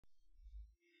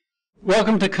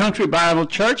Welcome to Country Bible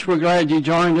Church. We're glad you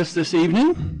joined us this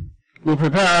evening. We'll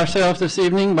prepare ourselves this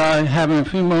evening by having a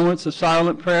few moments of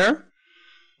silent prayer,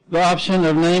 the option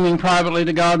of naming privately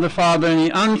to God the Father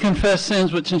any unconfessed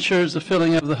sins which ensures the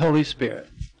filling of the Holy Spirit.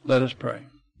 Let us pray.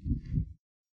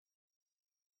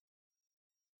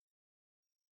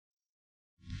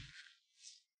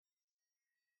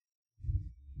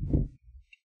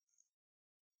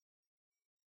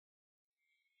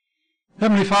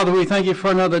 Heavenly Father, we thank you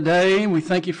for another day. We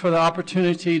thank you for the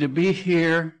opportunity to be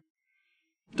here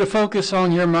to focus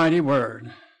on your mighty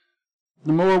word.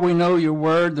 The more we know your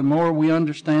word, the more we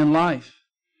understand life.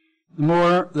 The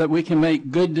more that we can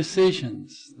make good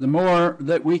decisions. The more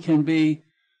that we can be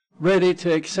ready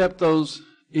to accept those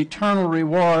eternal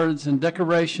rewards and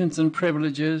decorations and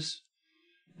privileges.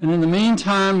 And in the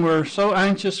meantime, we're so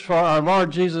anxious for our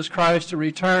Lord Jesus Christ to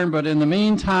return, but in the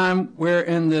meantime, we're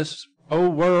in this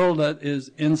old world that is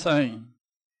insane.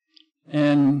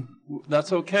 And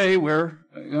that's okay. We're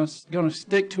going to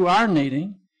stick to our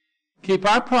needing, keep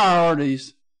our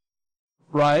priorities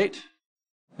right,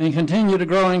 and continue to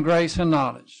grow in grace and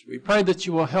knowledge. We pray that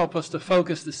you will help us to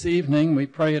focus this evening. We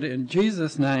pray it in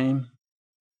Jesus' name.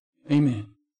 Amen.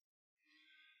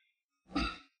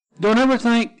 Don't ever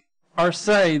think or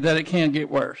say that it can't get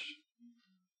worse.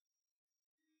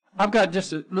 I've got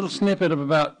just a little snippet of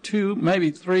about 2, maybe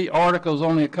 3 articles,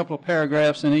 only a couple of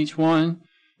paragraphs in each one,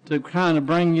 to kind of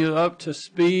bring you up to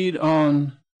speed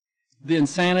on the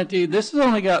insanity. This has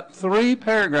only got 3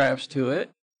 paragraphs to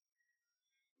it,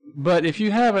 but if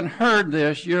you haven't heard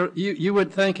this, you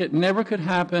would think it never could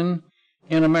happen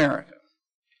in America.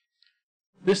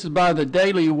 This is by the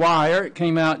Daily Wire. It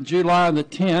came out July the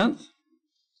 10th.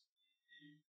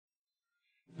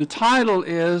 The title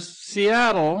is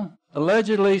Seattle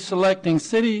allegedly selecting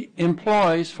city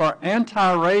employees for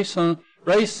anti-racism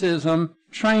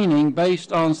training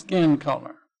based on skin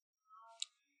color.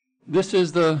 This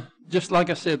is just like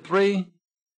I said, 3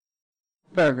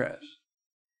 paragraphs.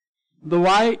 The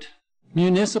white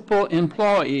municipal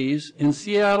employees in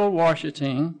Seattle,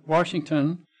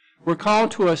 Washington, were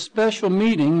called to a special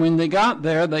meeting. When they got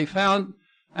there, they found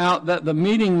out that the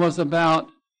meeting was about,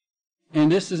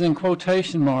 and this is in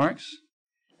quotation marks,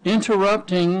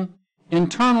 interrupting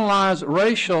internalized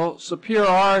racial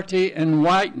superiority and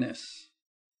whiteness.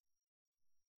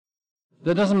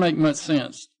 That doesn't make much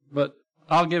sense, but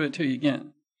I'll give it to you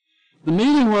again. The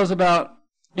meeting was about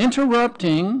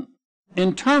interrupting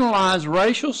internalized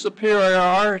racial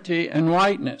superiority and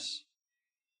whiteness.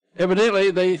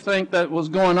 Evidently, they think that was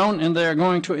going on, and they're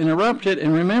going to interrupt it.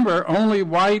 And remember, only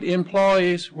white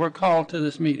employees were called to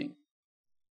this meeting.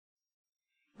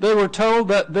 They were told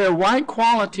that their white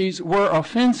qualities were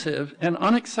offensive and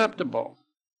unacceptable.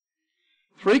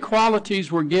 3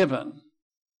 qualities were given: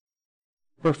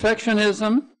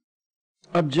 perfectionism,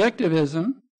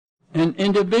 objectivism, and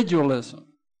individualism.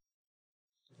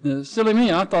 Silly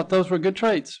me, I thought those were good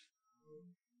traits.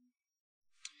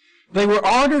 They were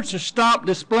ordered to stop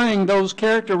displaying those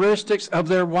characteristics of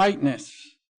their whiteness.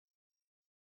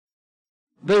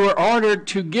 They were ordered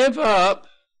to give up,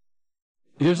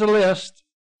 here's a list: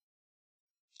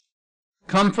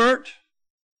 comfort,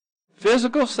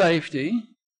 physical safety,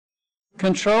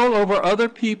 control over other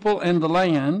people and the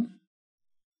land,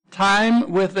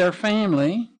 time with their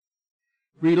family,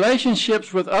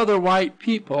 relationships with other white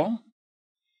people,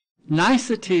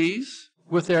 niceties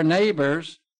with their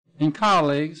neighbors and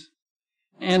colleagues,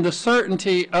 and the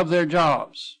certainty of their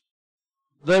jobs.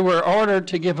 They were ordered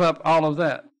to give up all of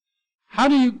that. How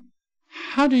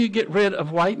do you get rid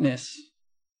of whiteness?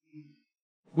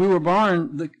 We were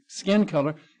born the skin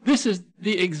color. This is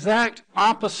the exact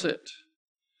opposite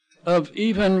of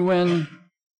even when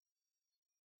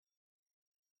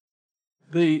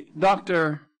the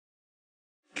Dr.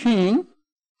 King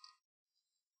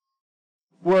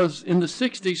was in the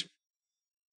 60s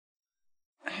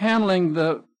handling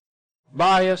the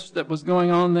bias that was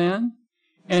going on then.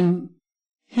 And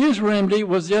his remedy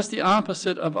was just the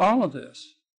opposite of all of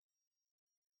this.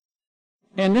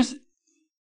 And this,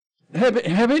 have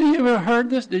any of you ever heard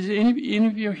this? Did any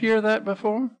of you hear that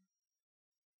before?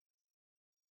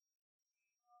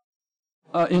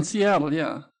 In Seattle,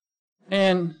 yeah.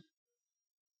 And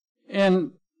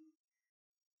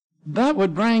that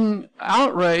would bring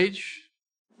outrage.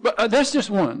 But that's just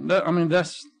one. I'm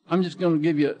just going to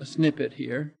give you a snippet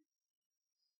here.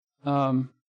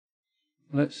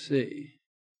 Let's see.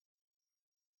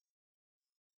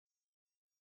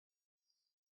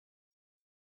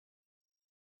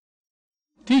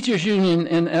 Teachers Union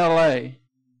in L.A.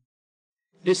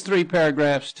 It's 3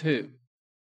 paragraphs too.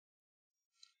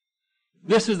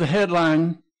 This is the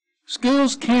headline: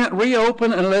 Schools can't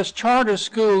reopen unless charter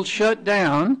schools shut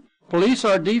down. Police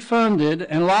are defunded,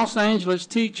 and Los Angeles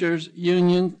Teachers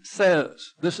Union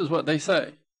says. This is what they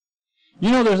say.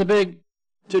 You know, there's a big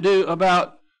to-do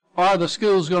about are the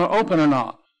schools going to open or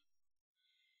not.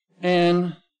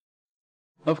 And,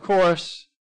 of course,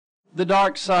 the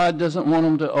dark side doesn't want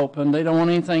them to open. They don't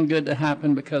want anything good to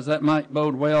happen because that might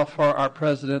bode well for our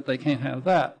president. They can't have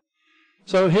that.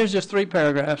 So here's just 3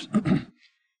 paragraphs.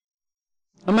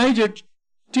 A major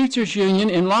teachers union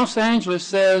in Los Angeles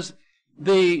says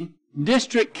the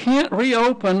district can't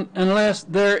reopen unless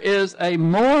there is a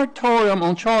moratorium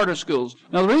on charter schools.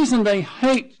 Now, the reason they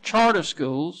hate charter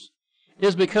schools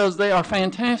is because they are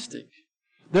fantastic.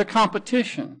 They're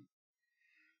competition.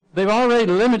 They've already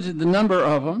limited the number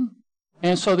of them,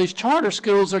 and so these charter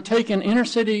schools are taking inner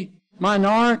city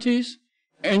minorities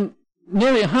and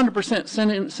nearly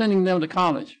 100% sending them to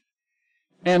college.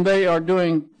 And they are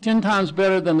doing 10 times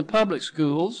better than the public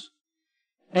schools.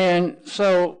 And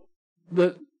so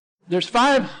there's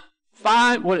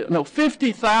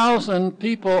 50,000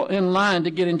 people in line to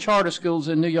get in charter schools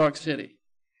in New York City.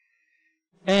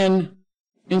 And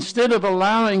instead of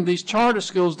allowing these charter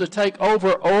schools to take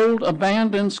over old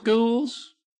abandoned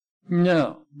schools,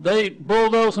 no, they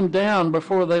bulldoze them down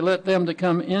before they let them to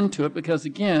come into it, because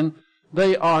again,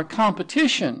 they are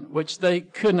competition, which they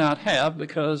could not have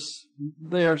because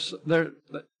they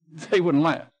wouldn't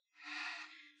last.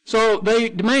 So they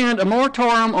demand a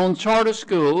moratorium on charter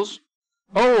schools.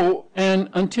 Oh, and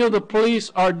until the police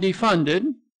are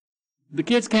defunded, the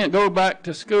kids can't go back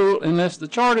to school unless the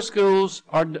charter schools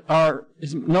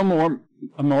is no more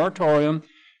a moratorium.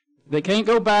 They can't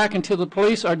go back until the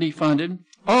police are defunded.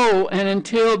 Oh, and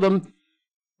until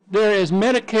there is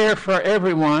Medicare for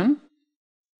everyone.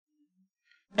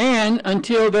 And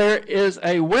until there is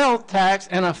a wealth tax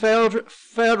and a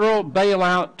federal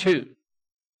bailout, too.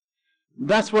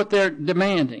 That's what they're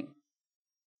demanding.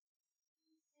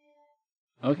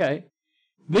 Okay.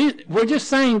 We're just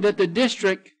saying that the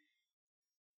district,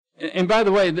 and by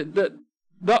the way,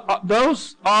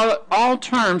 those are all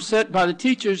terms set by the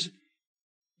teachers,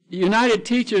 United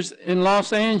Teachers in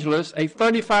Los Angeles, a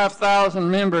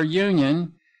 35,000-member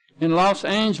union in Los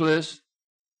Angeles.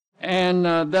 And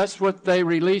that's what they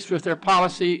released with their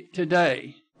policy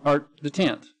today, or the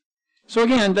 10th. So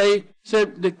again, they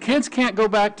said the kids can't go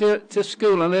back to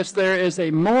school unless there is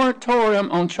a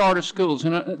moratorium on charter schools.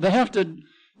 And they have to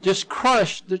just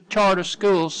crush the charter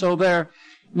schools so their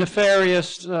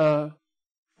nefarious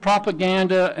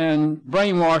propaganda and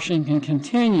brainwashing can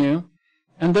continue.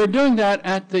 And they're doing that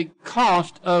at the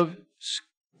cost of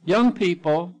young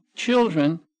people,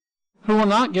 children, who will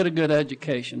not get a good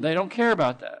education. They don't care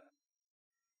about that.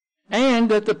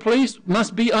 And that the police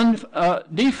must be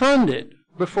defunded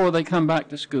before they come back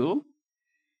to school.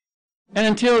 And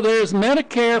until there's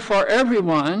Medicare for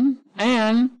everyone,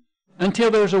 and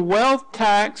until there's a wealth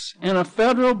tax and a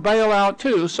federal bailout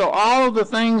too. So all of the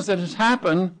things that has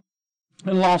happened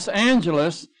in Los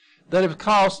Angeles that have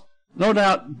cost, no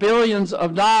doubt, billions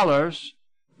of dollars,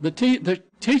 the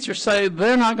teachers say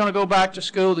they're not going to go back to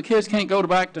school. The kids can't go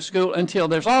back to school until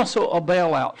there's also a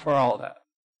bailout for all of that.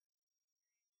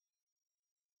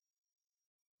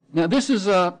 Now, this is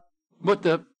what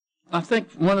I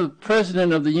think one of the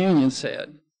president of the union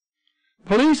said.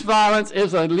 Police violence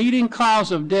is a leading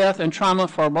cause of death and trauma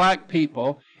for black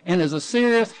people and is a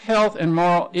serious health and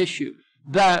moral issue.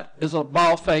 That is a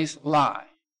bald-faced lie.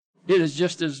 It is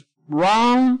just as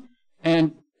wrong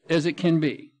and as it can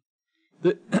be.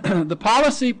 The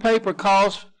policy paper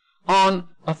calls on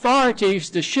authorities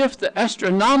to shift the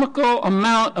astronomical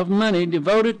amount of money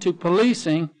devoted to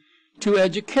policing to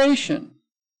education.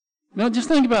 Now, just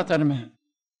think about that a minute.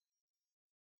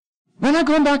 They're not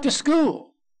going back to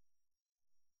school.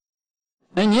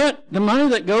 And yet, the money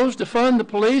that goes to fund the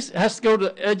police has to go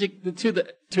to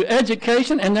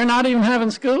education, and they're not even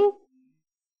having school?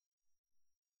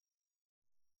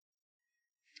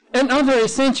 And other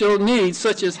essential needs,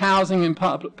 such as housing and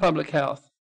public health.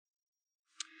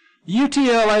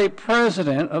 UTLA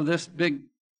president of this big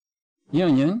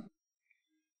union,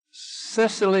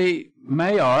 Cecily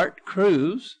Mayart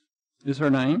Cruz, is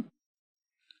her name,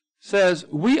 says,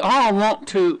 we all want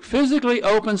to physically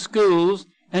open schools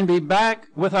and be back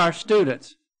with our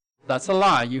students. That's a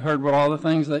lie. You heard what all the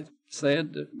things they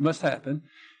said must happen.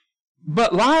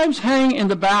 But lives hang in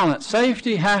the balance.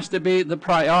 Safety has to be the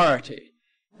priority.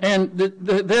 And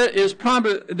there's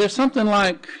something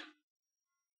like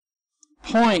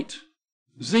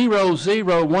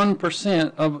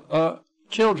 0.001% of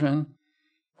children,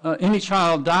 any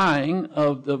child dying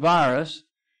of the virus.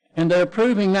 And they're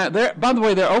proving that. By the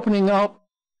way, they're opening up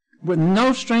with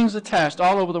no strings attached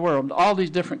all over the world, all these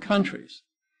different countries.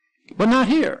 But not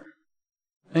here.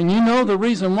 And you know the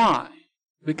reason why.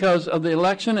 Because of the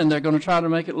election, and they're going to try to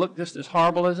make it look just as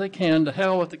horrible as they can. To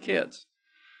hell with the kids.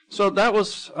 So that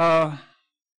was the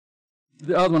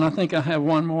other one. I think I have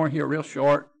one more here, real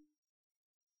short.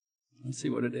 Let's see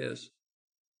what it is.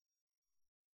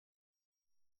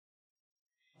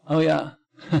 Oh, yeah.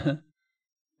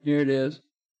 Here it is.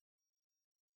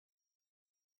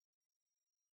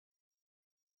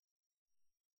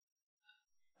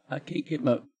 I can't get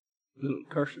my little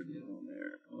cursor deal on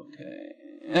there. Okay.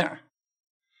 There.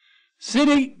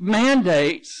 City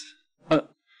mandates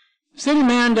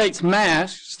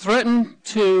masks, threaten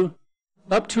to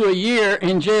up to a year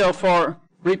in jail for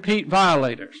repeat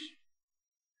violators.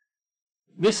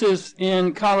 This is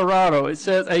in Colorado. It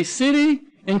says a city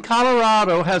in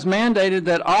Colorado has mandated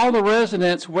that all the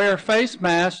residents wear face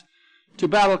masks to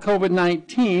battle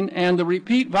COVID-19, and the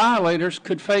repeat violators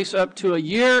could face up to a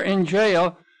year in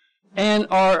jail and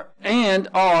are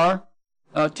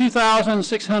a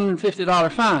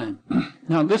 $2,650 fine.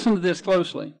 Now listen to this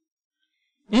closely.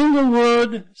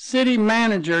 Inglewood City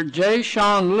Manager J.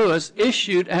 Sean Lewis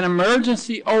issued an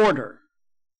emergency order.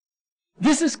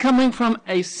 This is coming from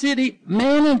a city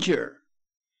manager,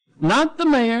 not the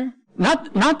mayor,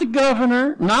 not the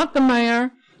governor, not the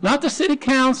mayor, not the city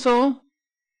council,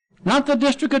 not the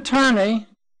district attorney,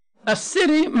 a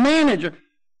city manager.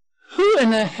 Who in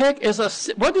the heck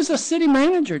what does a city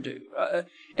manager do?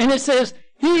 And it says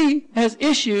he has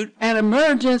issued an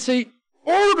emergency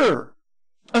order.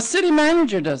 A city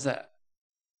manager does that.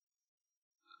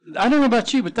 I don't know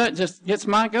about you, but that just gets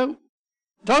my goat.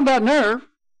 Talk about nerve.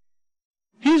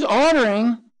 He's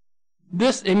ordering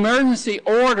this emergency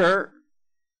order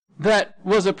that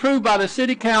was approved by the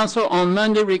city council on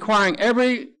Monday, requiring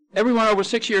everyone over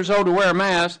 6 years old to wear a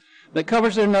mask that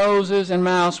covers their noses and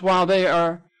mouths while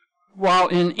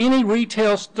in any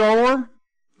retail store,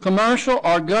 commercial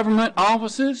or government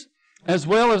offices, as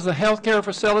well as the healthcare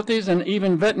facilities and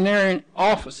even veterinarian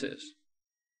offices.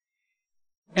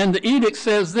 And the edict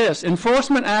says this: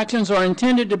 enforcement actions are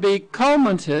intended to be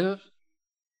cumulative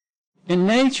in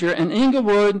nature, and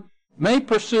Inglewood may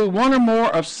pursue one or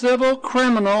more of civil,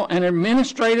 criminal, and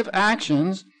administrative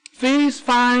actions, fees,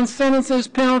 fines, sentences,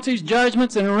 penalties,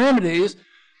 judgments, and remedies,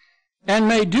 and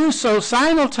may do so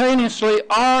simultaneously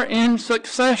or in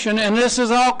succession. And this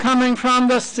is all coming from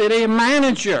the city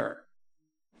manager.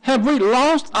 Have we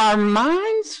lost our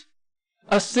minds?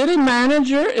 A city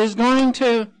manager is going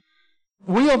to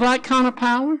wield that kind of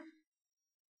power?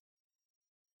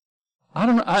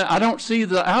 I don't see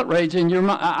the outrage in your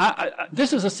mind.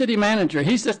 This is a city manager.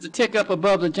 He's just a tick up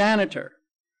above the janitor.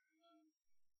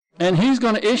 And he's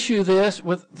going to issue this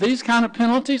with these kind of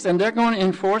penalties, and they're going to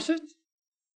enforce it?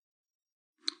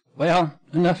 Well,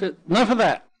 enough of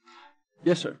that.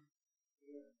 Yes, sir.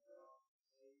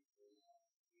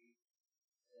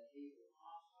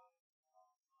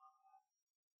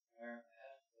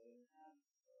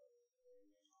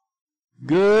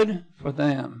 Good for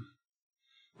them.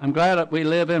 I'm glad that we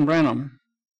live in Brenham.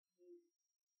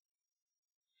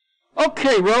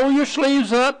 Okay, roll your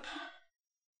sleeves up.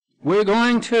 We're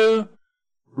going to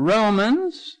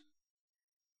Romans,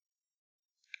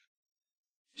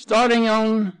 starting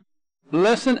on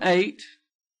lesson 8.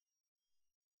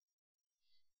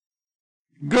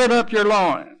 Gird up your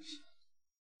loins.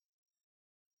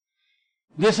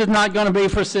 This is not going to be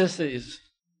for sissies.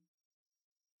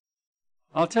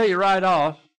 I'll tell you right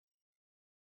off.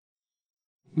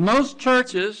 Most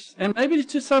churches, and maybe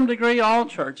to some degree all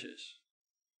churches,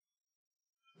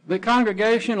 the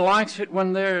congregation likes it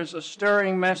when there's a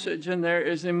stirring message and there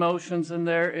is emotions and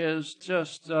there is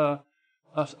just a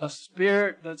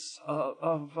spirit that's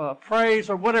of praise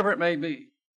or whatever it may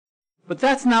be. But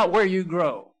that's not where you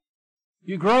grow.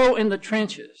 You grow in the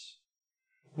trenches.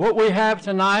 What we have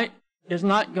tonight is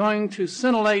not going to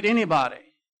scintillate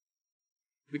anybody,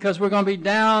 because we're going to be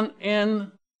down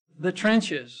in the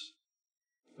trenches.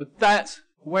 But that's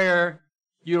where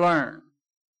you learn.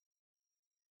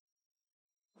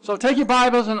 So take your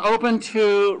Bibles and open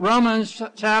to Romans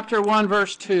chapter 1,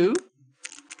 verse 2.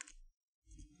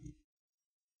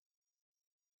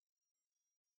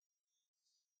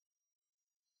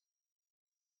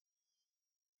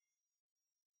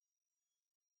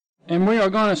 And we are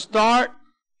going to start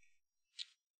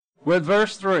with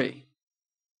verse 3.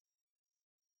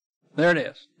 There it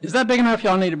is. Is that big enough?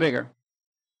 Y'all need it bigger.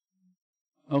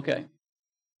 Okay.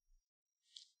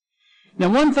 Now,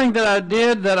 one thing that I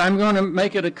did that I'm going to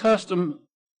make it a custom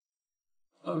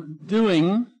of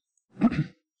doing,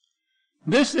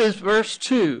 this is verse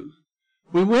 2.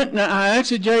 We went and I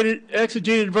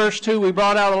exegeted verse 2. We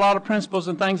brought out a lot of principles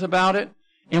and things about it.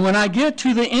 And when I get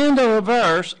to the end of a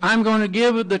verse, I'm going to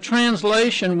give the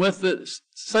translation with the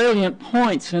salient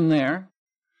points in there.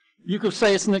 You could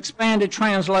say it's an expanded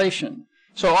translation.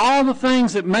 So all the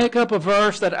things that make up a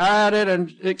verse that I added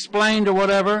and explained or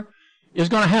whatever is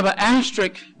going to have an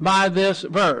asterisk by this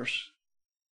verse.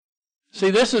 See,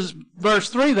 this is verse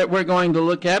 3 that we're going to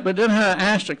look at, but it doesn't have an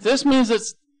asterisk. This means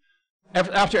it's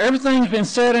after everything's been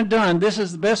said and done, this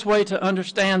is the best way to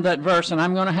understand that verse, and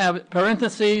I'm going to have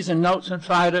parentheses and notes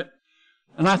inside it,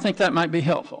 and I think that might be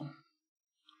helpful.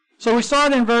 So we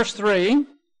start in verse 3.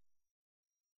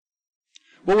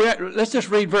 Well, let's just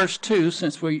read verse 2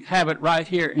 since we have it right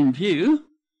here in view.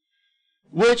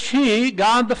 Which He,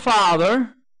 God the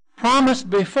Father, promised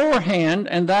beforehand,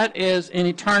 and that is in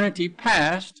eternity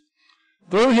past,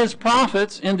 through His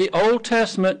prophets in the Old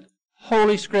Testament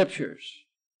Holy Scriptures.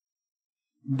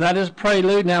 That is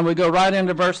prelude. Now we go right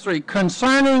into verse 3.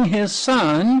 Concerning His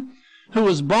Son, who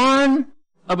was born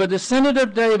of a descendant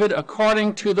of David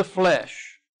according to the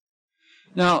flesh.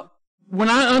 Now, when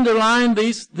I underline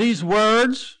these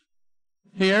words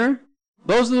here,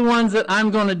 those are the ones that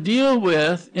I'm going to deal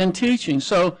with in teaching.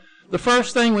 So the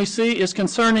first thing we see is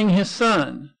concerning His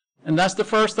Son. And that's the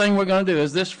first thing we're going to do,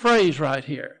 is this phrase right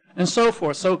here, and so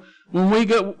forth. So when we're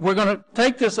going to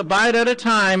take this a bite at a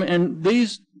time, and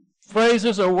these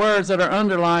phrases or words that are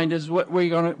underlined is what we're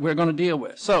going to deal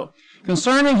with. So,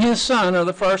 concerning His Son are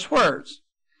the first words.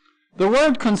 The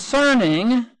word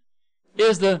concerning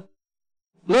is the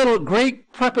little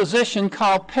Greek preposition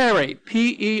called peri,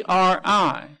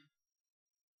 P-E-R-I.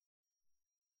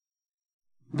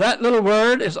 That little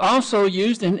word is also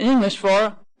used in English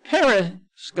for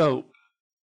periscope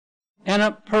and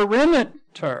a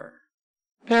perimeter,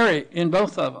 peri in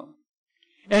both of them.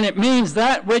 And it means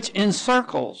that which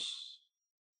encircles.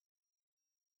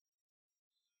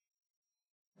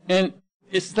 And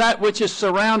it's that which is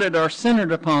surrounded or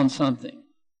centered upon something.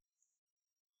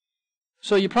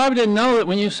 So you probably didn't know that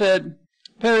when you said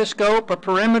periscope or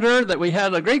perimeter that we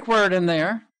had a Greek word in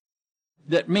there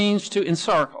that means to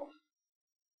encircle.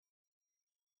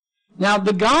 Now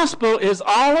the gospel is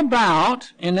all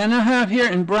about, and then I have here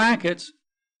in brackets,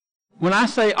 when I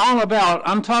say all about,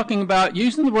 I'm talking about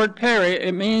using the word peri,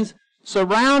 it means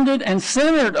surrounded and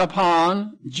centered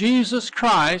upon Jesus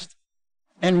Christ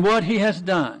and what He has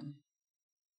done.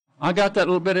 I got that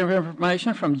little bit of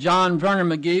information from John Vernon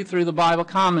McGee through the Bible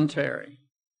commentary.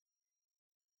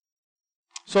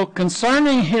 So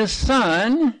concerning His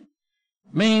Son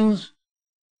means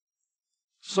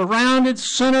surrounded,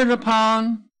 centered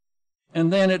upon,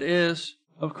 and then it is,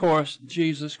 of course,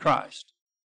 Jesus Christ.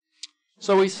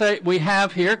 So we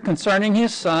have here concerning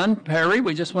His Son, peri,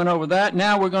 we just went over that.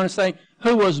 Now we're going to say,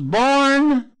 who was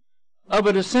born of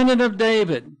a descendant of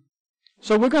David.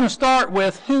 So we're going to start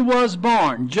with who was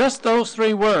born, just those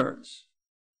three words.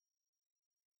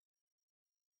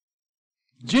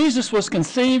 Jesus was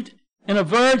conceived in a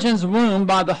virgin's womb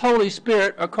by the Holy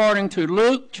Spirit according to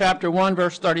Luke chapter 1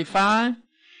 verse 35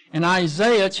 and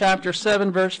Isaiah chapter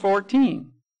 7 verse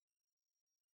 14.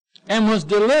 And was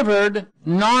delivered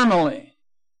normally.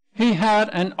 He had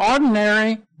an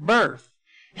ordinary birth.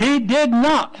 He did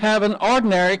not have an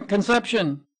ordinary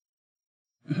conception.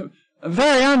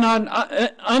 Very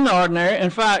unordinary.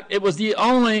 In fact, it was the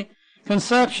only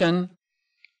conception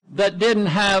that didn't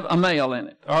have a male in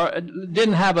it, or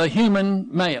didn't have a human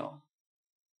male.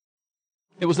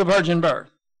 It was the virgin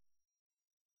birth.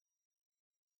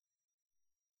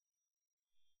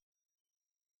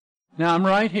 Now I'm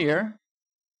right here.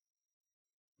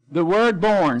 The word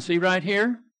born, see right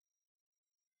here?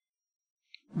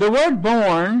 The word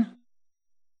born,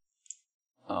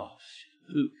 oh,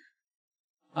 shoot.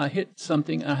 I hit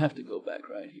something. I have to go back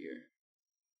right here.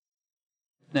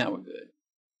 Now we're good.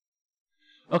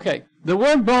 Okay. The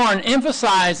word born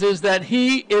emphasizes that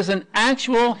He is an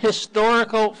actual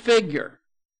historical figure.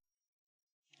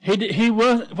 He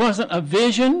wasn't a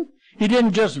vision. He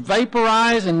didn't just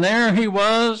vaporize and there He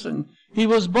was and He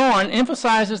was born.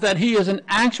 Emphasizes that He is an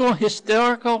actual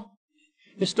historical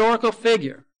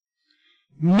figure.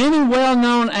 Many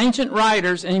well-known ancient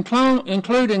writers,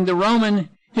 including the Roman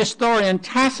historian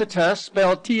Tacitus,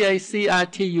 spelled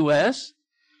Tacitus,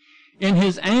 in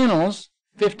his Annals,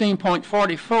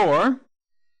 15.44,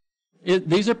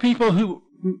 these are people who,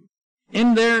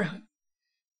 in their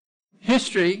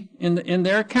history, in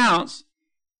their accounts,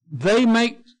 they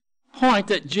make point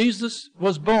that Jesus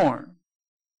was born.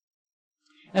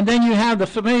 And then you have the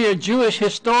familiar Jewish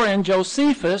historian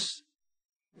Josephus,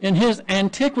 in his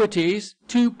Antiquities,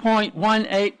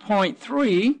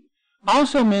 2.18.3,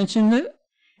 also mentioned it.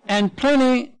 And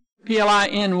Pliny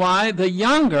P-L-I-N-Y, the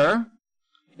younger,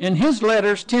 in his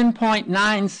letters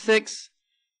 10.96,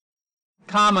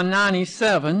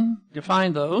 97,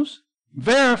 define those,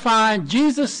 verified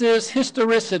Jesus'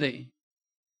 historicity.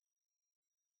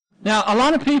 Now, a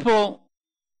lot of people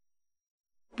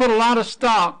put a lot of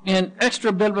stock in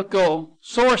extra-biblical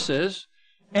sources,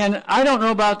 and I don't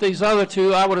know about these other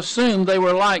two. I would assume they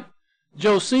were like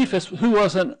Josephus, who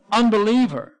was an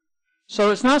unbeliever.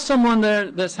 So it's not someone there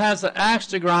that has the axe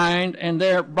to grind and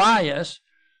they're biased.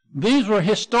 These were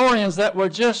historians that were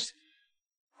just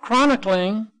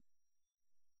chronicling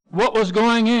what was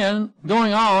going on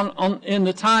in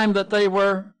the time that they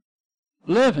were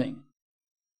living.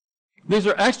 These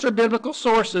are extra-biblical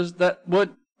sources that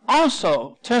would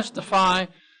also testify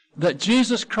that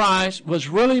Jesus Christ was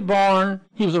really born.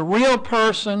 He was a real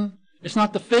person. It's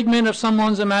not the figment of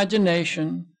someone's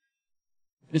imagination.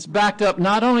 It's backed up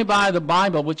not only by the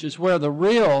Bible, which is where the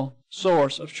real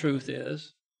source of truth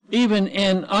is. Even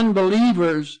in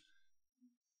unbelievers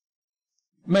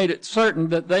made it certain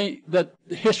that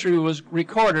history was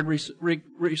recorded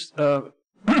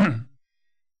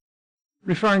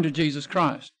referring to Jesus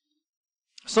Christ.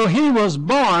 So he was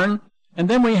born, and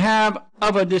then we have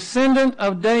of a descendant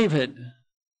of David.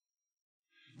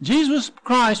 Jesus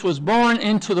Christ was born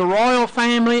into the royal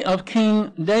family of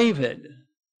King David.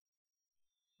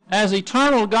 As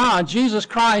eternal God, Jesus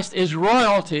Christ is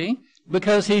royalty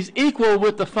because he's equal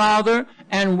with the Father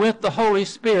and with the Holy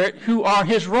Spirit, who are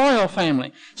his royal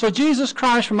family. So Jesus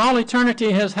Christ from all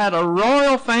eternity has had a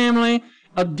royal family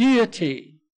of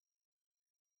deity.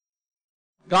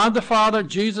 God the Father,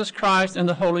 Jesus Christ, and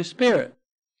the Holy Spirit.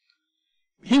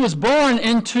 He was born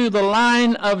into the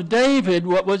line of David.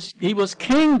 He was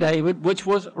King David, which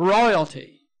was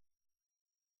royalty.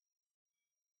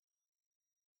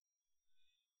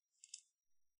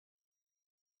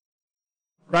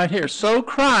 Right here. So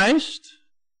Christ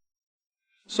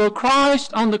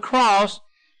on the cross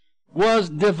was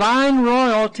divine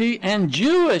royalty and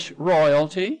Jewish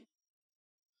royalty.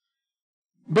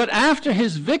 But after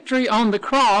his victory on the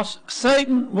cross,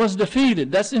 Satan was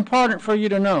defeated. That's important for you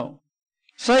to know.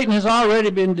 Satan has already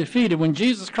been defeated. When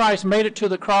Jesus Christ made it to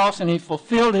the cross and he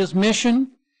fulfilled his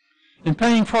mission in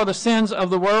paying for the sins of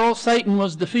the world, Satan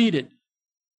was defeated.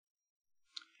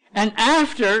 And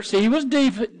after, he was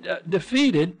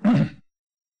defeated,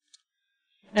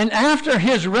 and after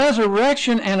his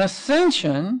resurrection and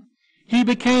ascension, he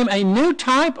became a new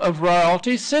type of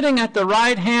royalty sitting at the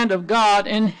right hand of God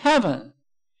in heaven.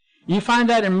 You find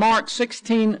that in Mark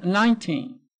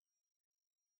 16:19.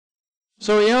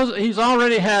 So he's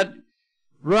already had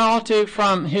royalty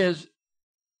from his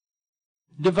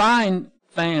divine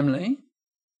family.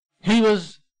 He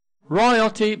was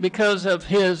royalty because of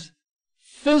his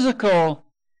physical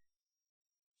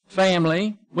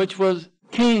family, which was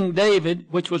King David,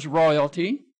 which was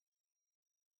royalty.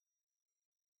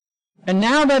 And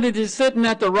now that it is sitting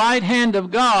at the right hand of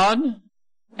God,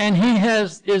 and he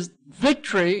has his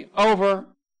victory over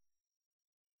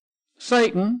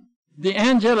Satan, the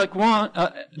angelic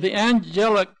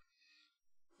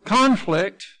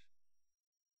conflict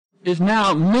is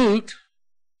now moot.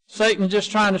 Satan is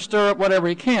just trying to stir up whatever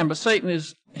he can, but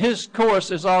his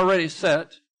course is already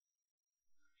set.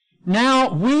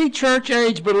 Now we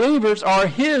church-age believers are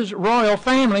his royal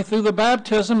family through the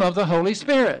baptism of the Holy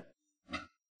Spirit.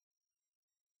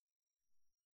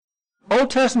 Old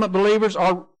Testament believers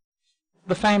are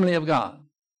the family of God.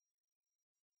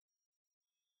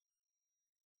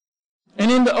 And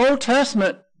in the Old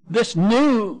Testament, this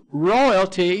new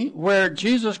royalty where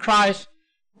Jesus Christ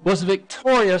was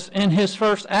victorious in his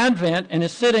first advent and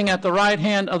is sitting at the right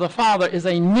hand of the Father is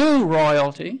a new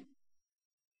royalty.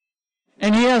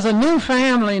 And he has a new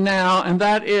family now, and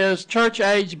that is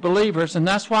church-age believers, and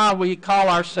that's why we call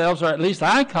ourselves, or at least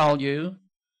I call you,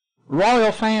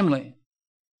 royal family.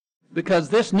 Because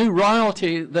this new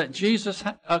royalty that Jesus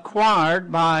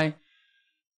acquired by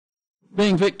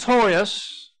being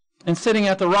victorious and sitting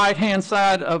at the right-hand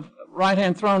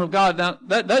throne of God, now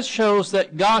that shows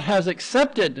that God has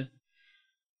accepted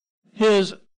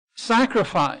his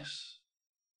sacrifice.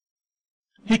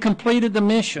 He completed the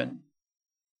mission.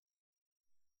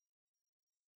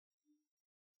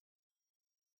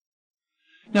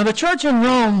 Now the church in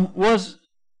Rome was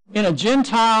in a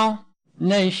Gentile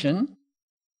nation.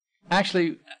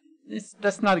 Actually,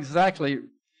 that's not exactly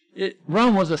it.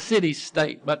 Rome was a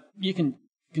city-state, but you can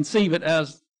conceive it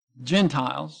as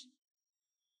Gentiles.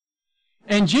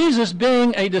 And Jesus,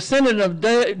 being a descendant of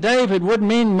David, would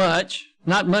mean much,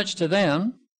 not much to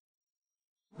them.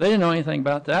 They didn't know anything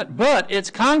about that. But its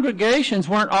congregations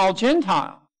weren't all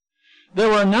Gentile. There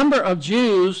were a number of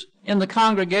Jews in the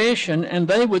congregation, and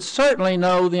they would certainly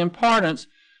know the importance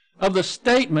of the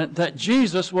statement that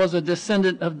Jesus was a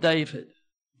descendant of David.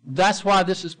 That's why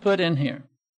this is put in here.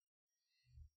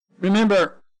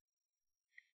 Remember,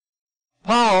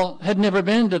 Paul had never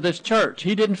been to this church.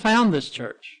 He didn't found this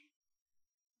church.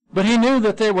 But he knew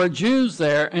that there were Jews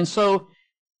there, and so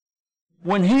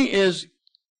when he is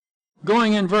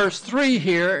going in verse 3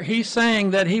 here, he's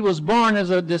saying that he was born as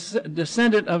a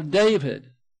descendant of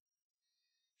David,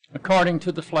 according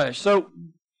to the flesh. So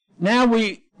now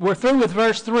we're through with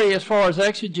verse 3 as far as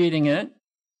exegeting it,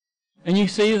 and you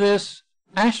see this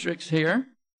asterisk here,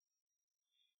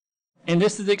 and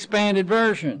this is the expanded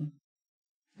version.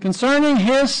 Concerning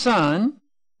his Son,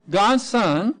 God's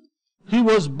Son, who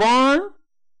was born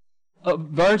of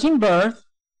virgin birth,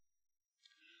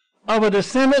 of a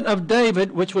descendant of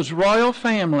David, which was royal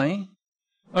family,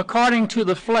 according to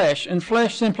the flesh. And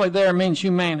flesh simply there means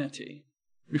humanity,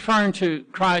 referring to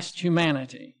Christ's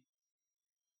humanity.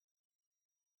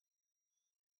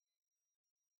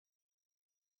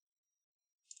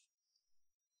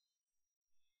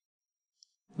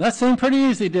 That seemed pretty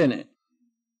easy, didn't it?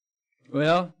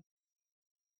 Well,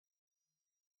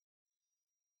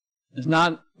 it's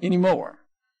not anymore.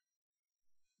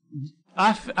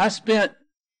 I spent,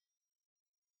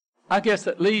 I guess,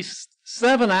 at least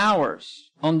 7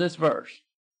 hours on this verse.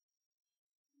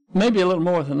 Maybe a little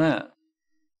more than that.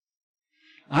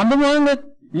 I'm the one that,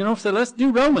 said, let's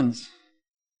do Romans.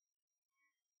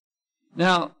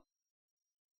 Now,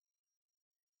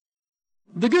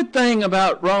 the good thing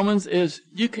about Romans is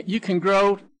you can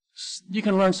grow, you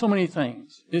can learn so many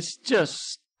things. It's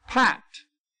just packed.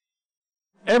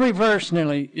 Every verse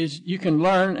nearly is you can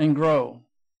learn and grow.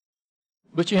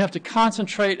 But you have to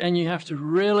concentrate and you have to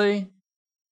really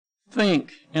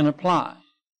think and apply.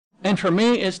 And for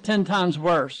me, it's 10 times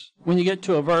worse when you get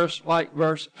to a verse like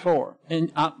verse 4.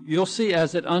 And you'll see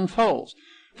as it unfolds.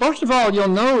 First of all, you'll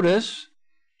notice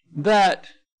that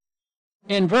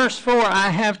in verse 4,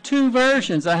 I have two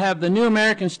versions. I have the New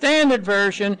American Standard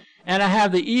Version, and I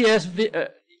have the ESV,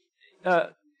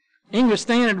 English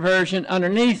Standard Version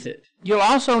underneath it. You'll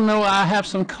also know I have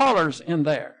some colors in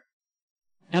there.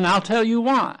 And I'll tell you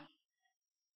why.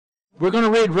 We're going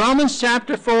to read Romans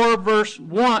chapter 4, verse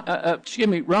 1,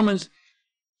 Romans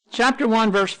chapter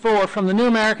 1, verse 4 from the New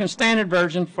American Standard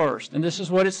Version first. And this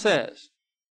is what it says.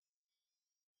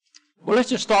 Well, let's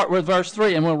just start with verse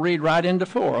 3, and we'll read right into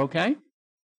 4, okay?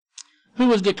 Who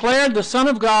was declared the Son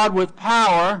of God with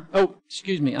power.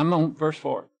 I'm on verse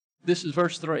 4. This is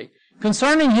verse 3.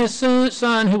 Concerning his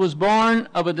Son who was born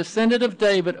of a descendant of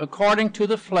David according to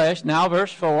the flesh, now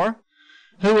verse 4,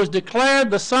 who was declared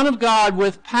the Son of God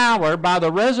with power by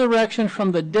the resurrection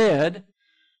from the dead,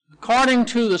 according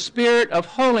to the Spirit of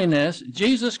holiness,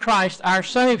 Jesus Christ our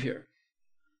Savior.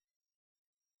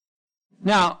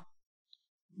 Now,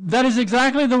 that is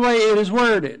exactly the way it is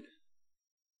worded.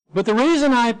 But the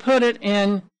reason I put it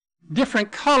in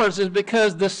different colors is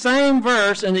because the same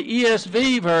verse in the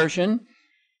ESV version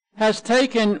has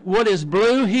taken what is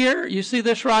blue here. You see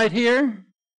this right here?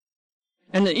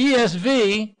 And the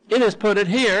ESV, it has put it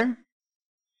here.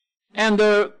 And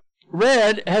the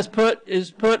red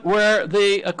is put where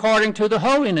the according to the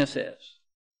holiness is.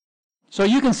 So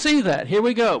you can see that. Here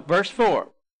we go. Verse 4,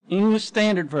 English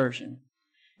Standard Version.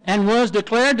 And was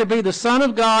declared to be the Son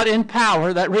of God in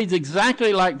power. That reads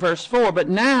exactly like verse 4. But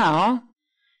now,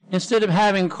 instead of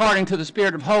having according to the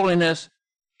Spirit of holiness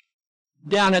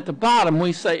down at the bottom,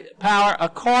 we say power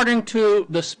according to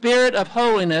the Spirit of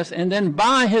holiness, and then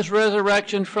by his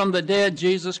resurrection from the dead,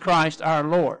 Jesus Christ our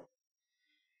Lord.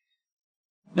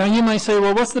 Now you may say,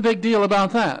 well, what's the big deal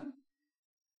about that?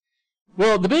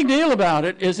 Well, the big deal about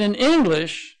it is in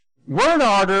English, word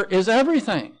order is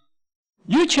everything.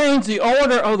 You change the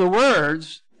order of the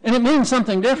words, and it means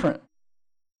something different.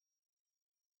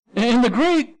 In the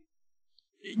Greek,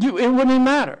 it wouldn't even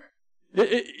matter.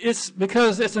 It's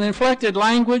because it's an inflected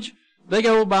language. They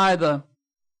go by the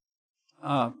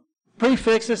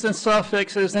prefixes and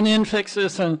suffixes and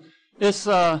infixes, and it's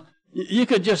you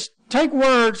could just take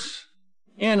words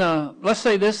in let's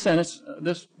say this sentence,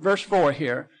 this verse 4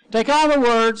 here. Take all the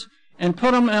words and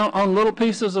put them on little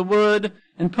pieces of wood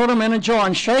and put them in a jar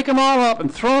and shake them all up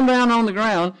and throw them down on the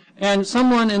ground, and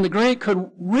someone in the Greek could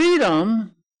read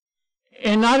them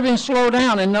and not even slow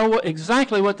down and know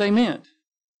exactly what they meant.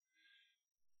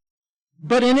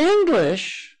 But in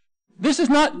English, this is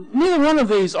not, neither one of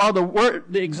these are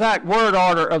the exact word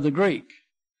order of the Greek.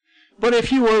 But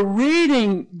if you were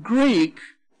reading Greek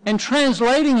and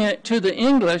translating it to the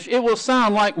English, it will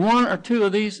sound like one of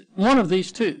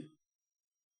these two.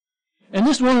 And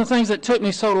this is one of the things that took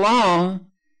me so long,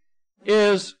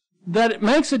 is that it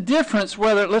makes a difference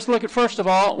whether, let's look at first of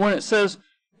all, when it says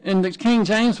in the King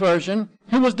James Version,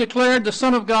 who was declared the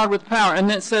Son of God with power, and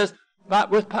then it says,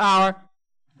 with power,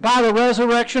 by the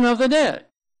resurrection of the dead.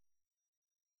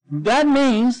 That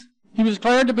means he was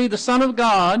declared to be the Son of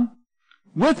God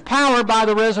with power by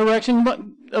the resurrection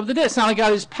of the dead. It's not like he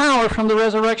got his power from the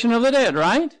resurrection of the dead,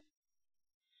 right?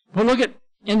 But look at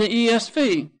in the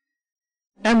ESV,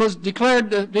 and was declared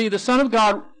to be the Son of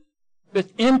God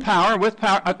with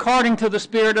power, according to the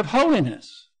Spirit of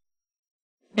holiness.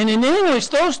 And in English,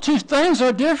 those two things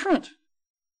are different.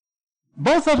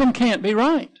 Both of them can't be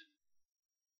right.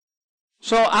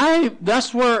 So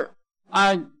that's where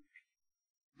I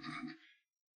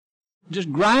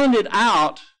just grinded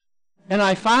out, and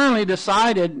I finally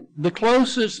decided the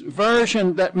closest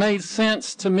version that made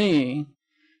sense to me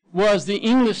was the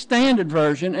English Standard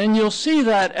Version, and you'll see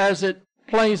that as it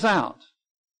plays out.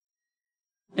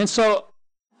 And so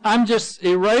I'm just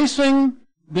erasing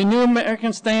the New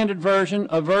American Standard Version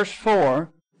of verse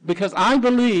 4, because I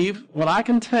believe, what I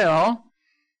can tell,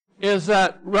 is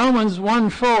that Romans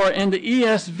 1:4 in the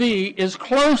ESV is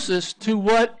closest to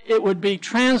what it would be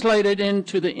translated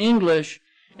into the English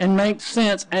and make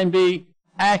sense and be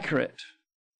accurate.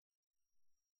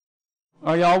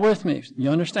 Are y'all with me?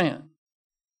 You understand?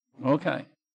 Okay.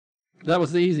 That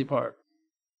was the easy part.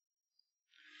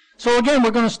 So again,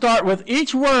 we're going to start with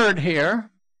each word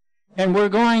here, and we're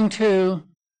going to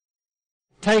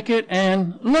take it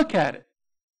and look at it.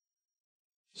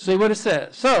 See what it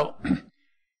says. So,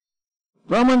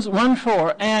 Romans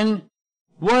 1:4, and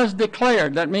was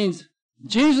declared. That means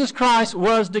Jesus Christ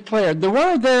was declared. The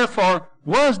word there for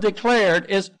was declared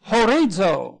is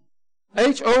horizo.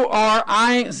 Horizo.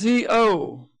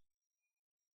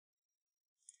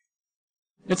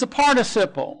 It's a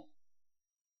participle.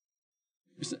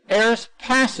 It's an aorist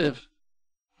passive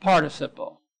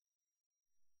participle.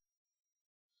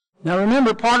 Now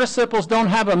remember, participles don't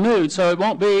have a mood, so it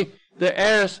won't be the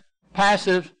aorist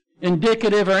passive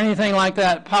indicative or anything like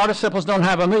that. Participles don't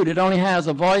have a mood. It only has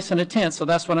a voice and a tense, so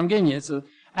that's what I'm giving you. It's an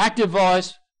active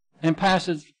voice and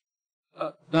passive,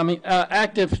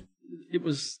 active, it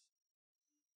was,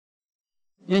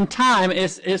 in time,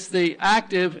 it's the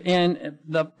active in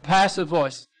the passive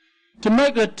voice. To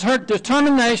make the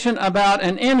determination about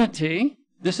an entity,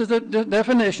 this is the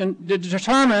definition, to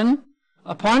determine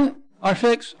upon or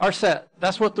fix or set.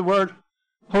 That's what the word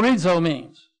horizo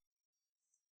means.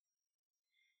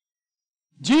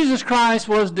 Jesus Christ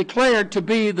was declared to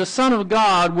be the Son of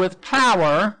God with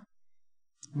power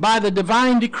by the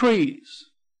divine decrees.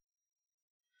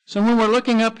 So when we're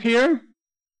looking up here,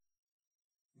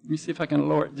 let me see if I can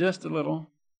lower it just a little.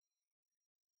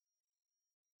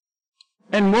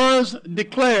 And was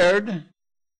declared,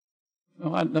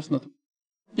 that's nothing.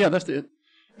 Yeah, that's it.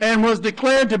 And was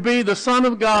declared to be the Son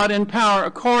of God in power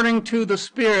according to the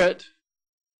Spirit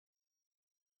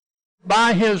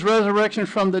by his resurrection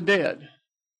from the dead.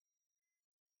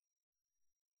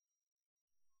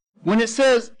 When it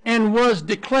says, and was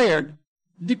declared,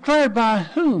 declared by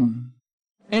whom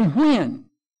and when?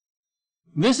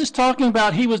 This is talking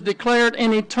about he was declared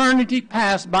in eternity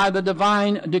past by the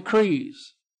divine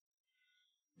decrees.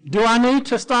 Do I need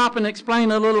to stop and explain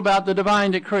a little about the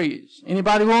divine decrees?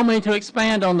 Anybody want me to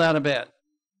expand on that a bit?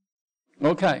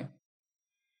 Okay.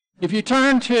 If you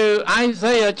turn to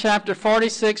Isaiah chapter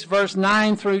 46, verse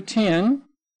 9 through 10,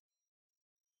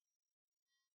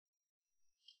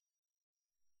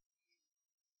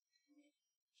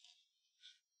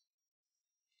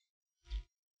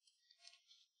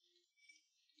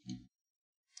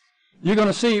 you're going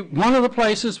to see one of the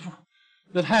places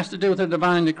that has to do with the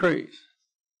divine decrees.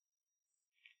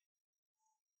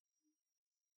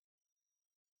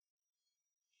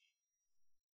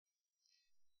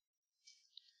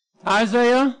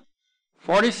 Isaiah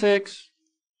 46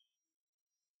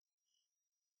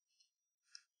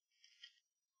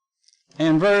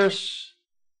 and verse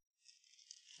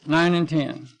 9 and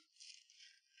 10.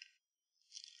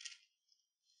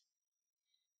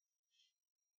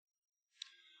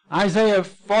 Isaiah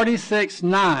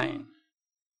 46:9.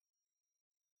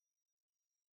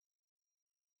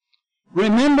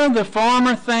 Remember the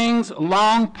former things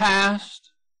long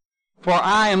past, for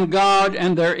I am God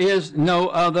and there is no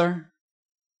other.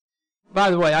 By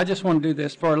the way, I just want to do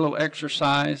this for a little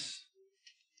exercise.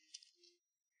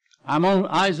 I'm on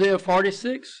Isaiah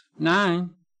 46:9.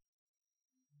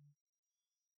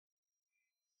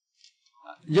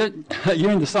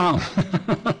 You're in the Psalm.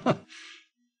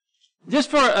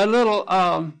 Just for a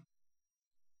little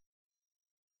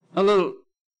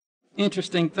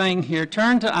interesting thing here,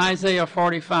 turn to Isaiah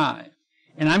 45.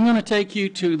 And I'm going to take you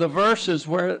to the verses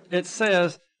where it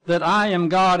says that I am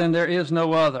God and there is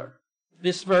no other.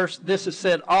 This is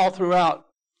said all throughout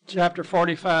chapter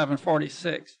 45 and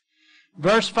 46.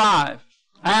 Verse 5,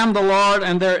 I am the Lord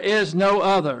and there is no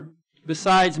other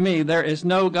besides me. There is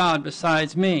no God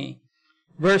besides me.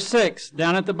 Verse 6,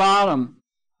 down at the bottom,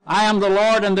 I am the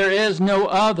Lord and there is no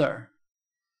other.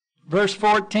 Verse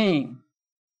 14,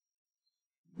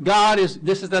 this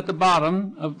is at the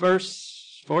bottom of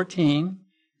verse 14,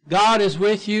 God is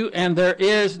with you and there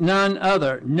is none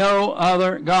other, no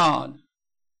other God.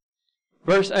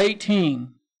 Verse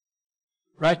 18,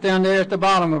 right down there at the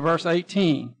bottom of verse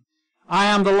 18, I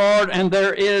am the Lord and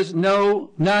there is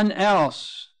none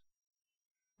else.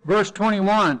 Verse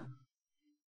 21,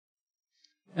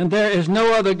 and there is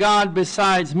no other God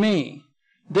besides me.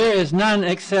 There is none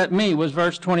except me, was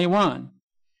verse 21.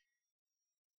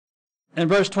 And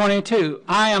verse 22,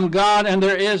 I am God and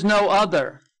there is no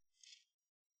other.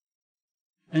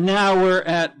 And now we're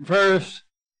at verse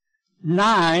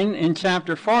 9 in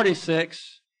chapter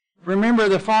 46. Remember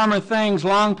the former things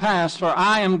long past, for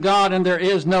I am God and there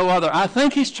is no other. I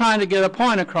think he's trying to get a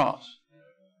point across.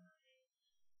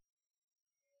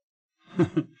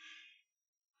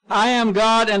 I am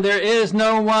God and there is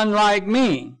no one like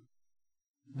me.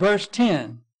 Verse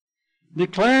 10,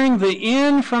 declaring the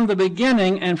end from the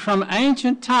beginning and from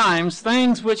ancient times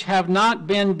things which have not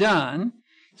been done,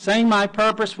 saying my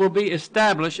purpose will be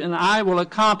established and I will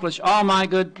accomplish all my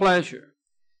good pleasure.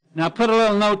 Now put a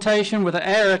little notation with an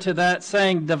arrow to that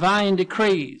saying divine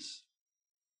decrees.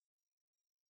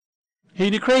 He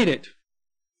decreed it.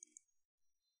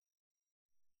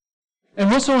 And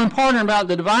what's so important about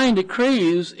the divine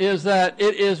decrees is that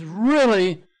it is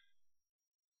really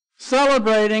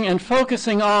celebrating and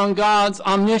focusing on God's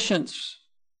omniscience.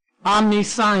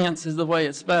 Omniscience is the way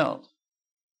it's spelled.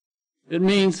 It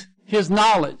means his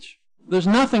knowledge. There's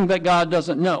nothing that God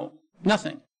doesn't know.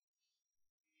 Nothing.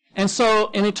 And so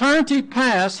in eternity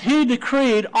past, he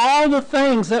decreed all the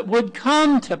things that would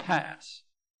come to pass.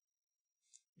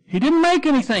 He didn't make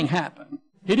anything happen.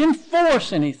 He didn't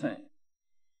force anything.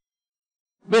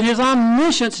 But his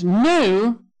omniscience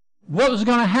knew what was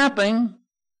going to happen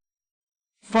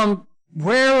from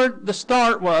where the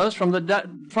start was, from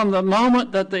the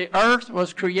moment that the earth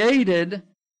was created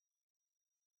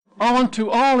on to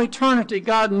all eternity.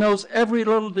 God knows every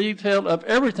little detail of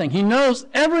everything. He knows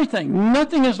everything.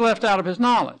 Nothing is left out of his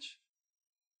knowledge.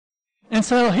 And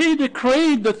so he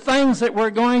decreed the things that were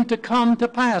going to come to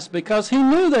pass because he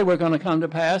knew they were going to come to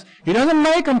pass. He doesn't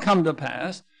make them come to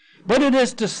pass, but it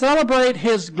is to celebrate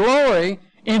his glory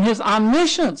in his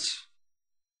omniscience.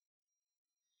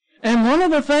 And one of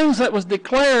the things that was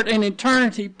declared in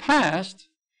eternity past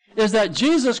is that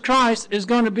Jesus Christ is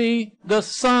going to be the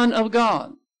Son of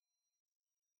God.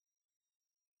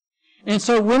 And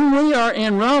so when we are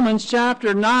in Romans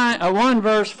chapter 1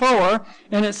 verse 4,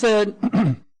 and it said,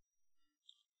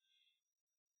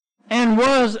 and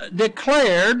was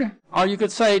declared, or you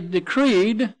could say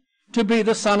decreed, to be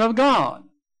the Son of God.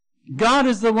 God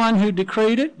is the one who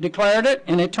decreed it, declared it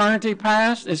in eternity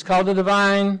past. It's called the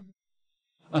divine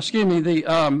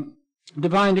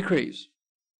decrees.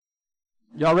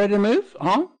 Y'all ready to move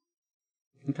on?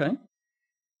 Okay.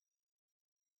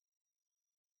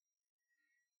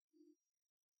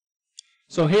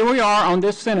 So here we are on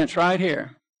this sentence right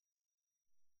here.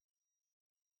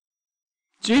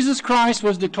 Jesus Christ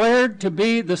was declared to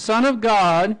be the Son of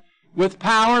God with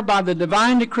power by the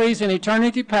divine decrees in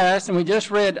eternity past, and we just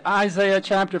read Isaiah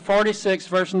chapter 46,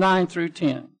 verse 9 through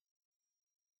 10.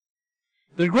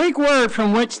 The Greek word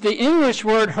from which the English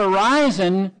word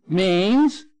horizon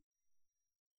means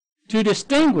to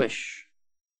distinguish.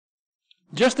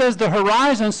 Just as the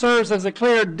horizon serves as a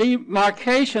clear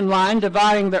demarcation line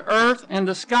dividing the earth and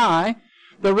the sky,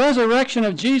 the resurrection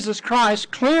of Jesus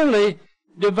Christ clearly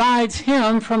divides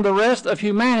him from the rest of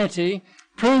humanity,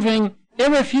 proving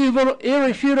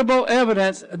irrefutable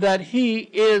evidence that he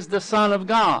is the Son of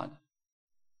God.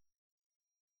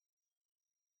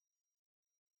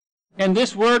 And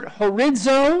this word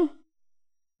horizo,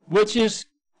 which is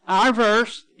our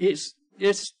verse, it's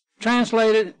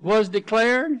translated was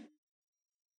declared,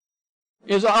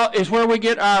 is where we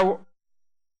get our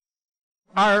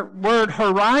word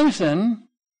horizon,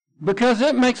 because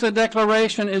it makes a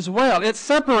declaration as well. It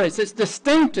separates, it's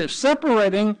distinctive,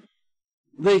 separating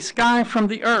the sky from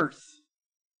the earth.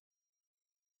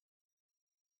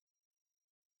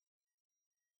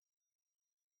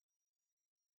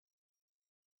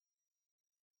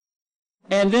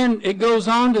 And then it goes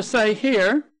on to say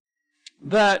here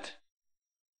that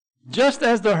just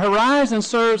as the horizon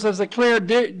serves as a clear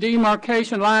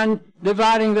demarcation line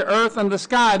dividing the earth and the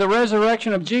sky, the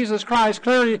resurrection of Jesus Christ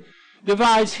clearly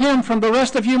divides him from the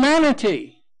rest of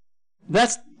humanity.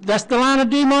 That's the line of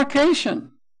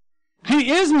demarcation.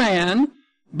 He is man,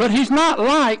 but he's not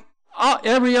like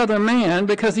every other man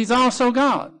because he's also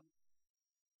God.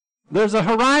 There's a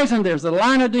horizon, there's a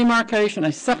line of demarcation,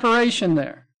 a separation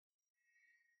there.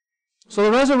 So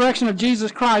the resurrection of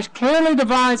Jesus Christ clearly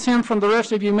divides him from the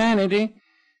rest of humanity,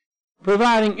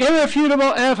 providing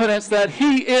irrefutable evidence that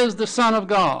he is the Son of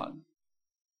God.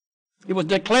 It was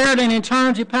declared in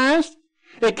eternity past.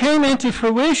 It came into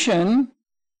fruition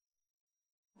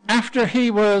after he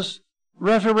was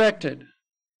resurrected.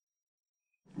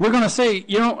 We're going to see,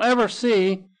 you don't ever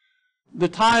see the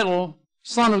title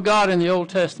Son of God in the Old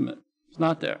Testament. It's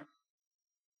not there.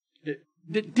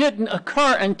 It didn't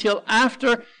occur until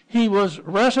after he was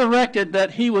resurrected,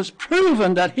 that he was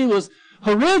proven that he was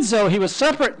horizo, he was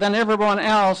separate than everyone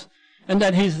else, and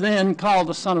that he's then called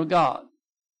the Son of God.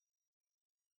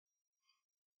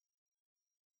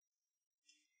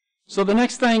 So the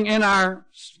next thing in our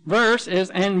verse is,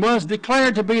 and was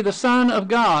declared to be the Son of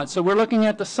God. So we're looking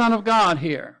at the Son of God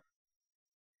here.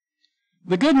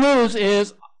 The good news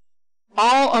is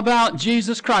all about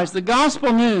Jesus Christ. The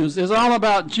gospel news is all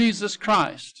about Jesus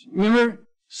Christ. Remember,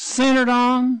 centered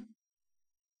on,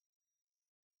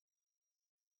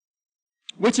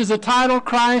 which is a title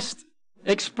Christ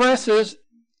expresses.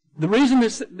 The reason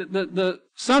the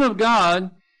Son of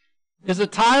God is a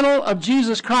title of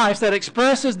Jesus Christ that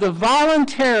expresses the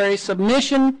voluntary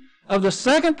submission of the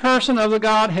second person of the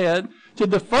Godhead to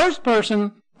the first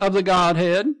person of the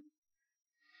Godhead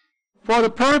for the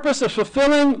purpose of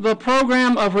fulfilling the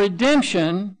program of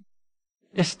redemption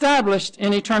established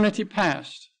in eternity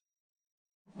past.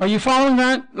 Are you following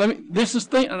that?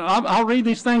 I'll read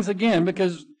these things again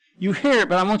because you hear it,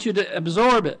 but I want you to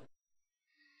absorb it.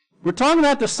 We're talking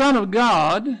about the Son of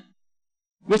God,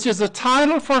 which is a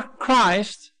title for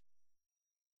Christ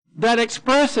that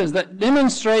expresses, that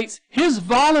demonstrates his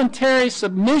voluntary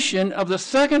submission of the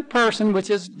second person,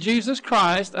 which is Jesus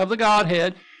Christ of the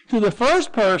Godhead, to the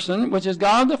first person, which is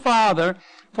God the Father,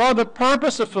 for the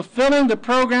purpose of fulfilling the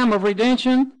program of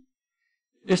redemption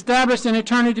established in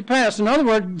eternity past. In other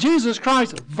words, Jesus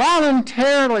Christ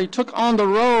voluntarily took on the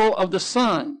role of the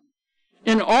Son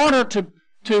in order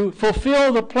to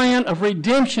fulfill the plan of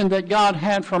redemption that God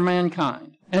had for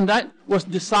mankind. And that was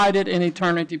decided in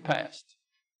eternity past.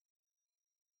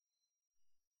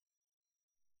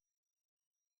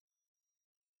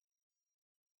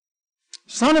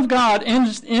 Son of God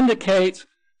indicates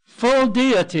full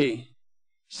deity.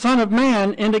 Son of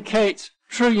Man indicates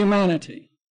true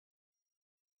humanity.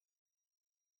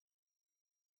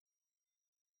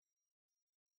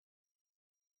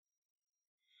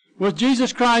 Was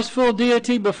Jesus Christ full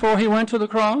deity before he went to the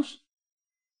cross?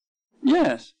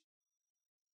 Yes.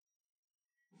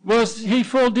 Was he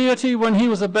full deity when he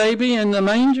was a baby in the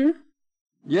manger?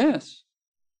 Yes.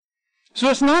 So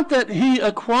it's not that he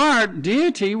acquired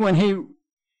deity when he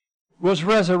was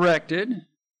resurrected.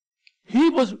 He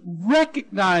was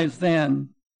recognized then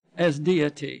as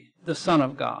deity, the Son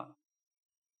of God.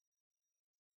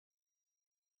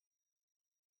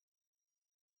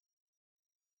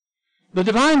 The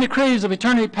divine decrees of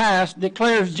eternity past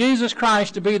declares Jesus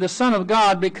Christ to be the Son of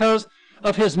God because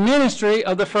of his ministry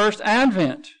of the first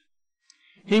advent.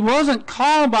 He wasn't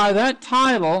called by that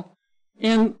title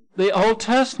in the Old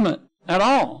Testament at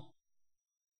all.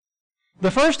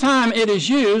 The first time it is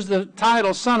used, the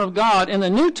title Son of God, in the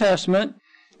New Testament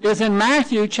is in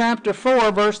Matthew chapter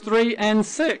 4, verse 3 and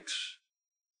 6.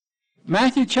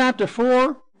 Matthew chapter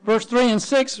 4, verse 3 and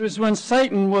 6 is when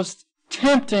Satan was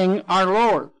tempting our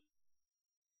Lord.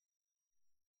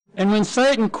 And when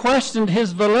Satan questioned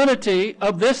his validity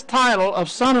of this title of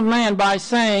Son of Man by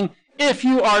saying, if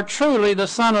you are truly the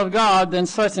Son of God, then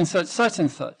such and such, such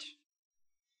and such.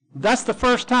 That's the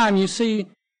first time you see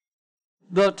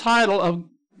the title of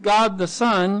God the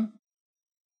Son,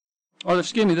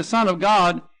 the Son of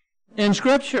God in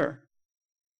Scripture.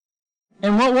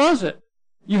 And what was it?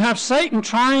 You have Satan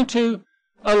trying to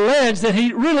allege that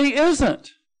he really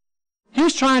isn't.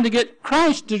 He's trying to get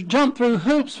Christ to jump through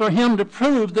hoops for him to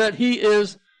prove that he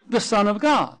is the Son of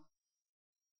God.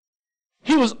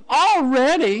 He was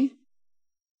already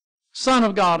Son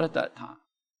of God at that time.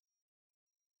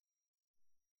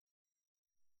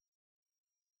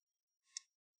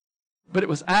 But it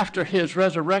was after his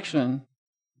resurrection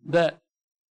that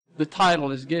the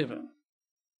title is given.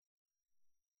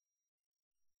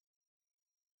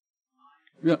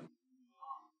 Yeah.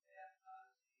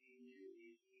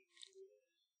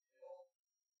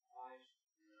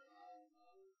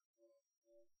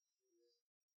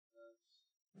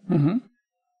 Mm-hmm.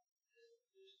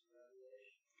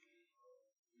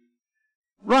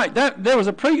 Right, that was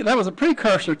a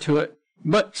precursor to it.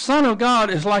 But Son of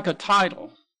God is like a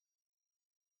title.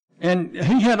 And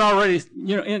he had already,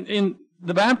 in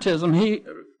the baptism,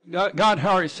 God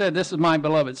had already said, "This is my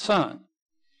beloved Son."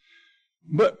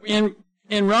 But in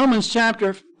Romans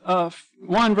chapter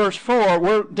 1, verse 4,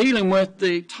 we're dealing with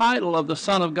the title of the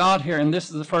Son of God here, and this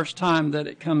is the first time that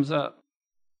it comes up.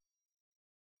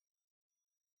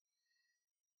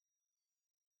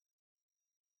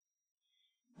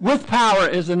 With power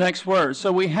is the next word.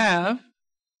 So we have,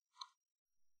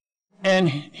 and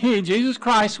he, Jesus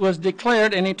Christ, was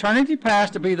declared in eternity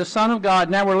past to be the Son of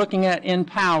God. Now we're looking at in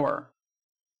power.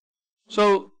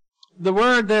 So the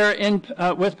word there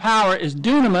with power is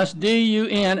dunamis,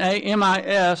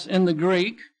 D-U-N-A-M-I-S in the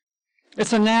Greek.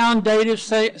 It's a noun, dative,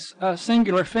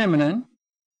 singular, feminine.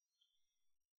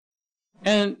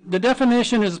 And the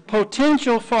definition is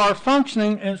potential for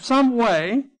functioning in some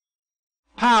way,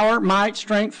 power, might,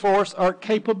 strength, force, or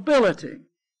capability.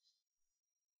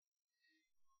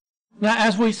 Now,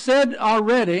 as we said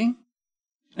already,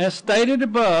 as stated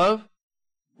above,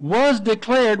 was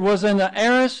declared was in the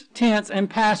aorist tense and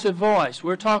passive voice.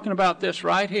 We're talking about this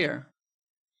right here.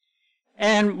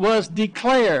 And was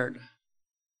declared.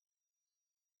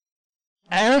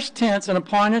 Aorist tense and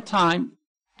appointed time,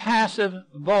 passive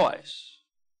voice.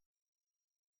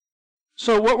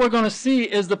 So what we're going to see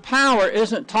is the power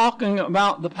isn't talking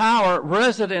about the power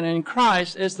resident in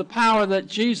Christ, it's the power that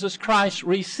Jesus Christ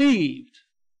received.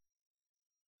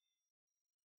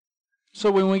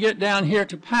 So when we get down here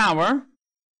to power,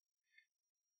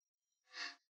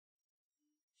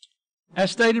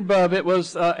 as stated above, it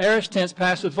was aorist tense,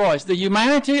 passive voice. The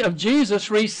humanity of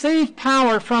Jesus received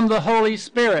power from the Holy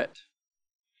Spirit.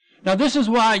 Now this is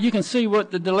why you can see what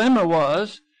the dilemma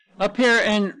was. Up here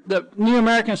in the New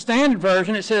American Standard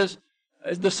Version, it says,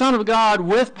 the Son of God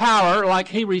with power, like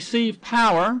he received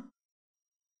power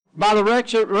by the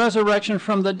resurrection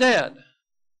from the dead.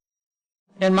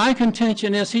 And my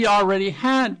contention is he already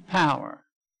had power.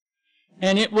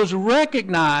 And it was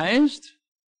recognized,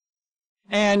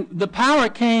 and the power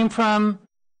came from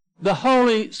the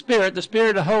Holy Spirit. The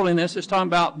Spirit of holiness is talking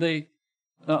about the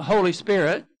Holy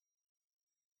Spirit.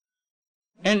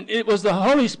 And it was the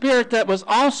Holy Spirit that was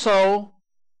also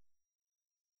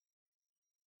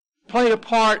played a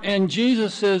part in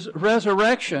Jesus'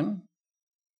 resurrection.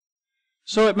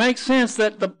 So it makes sense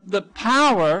that the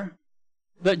power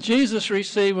that Jesus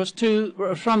received was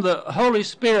from the Holy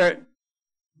Spirit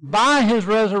by his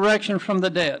resurrection from the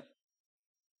dead.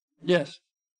 Yes.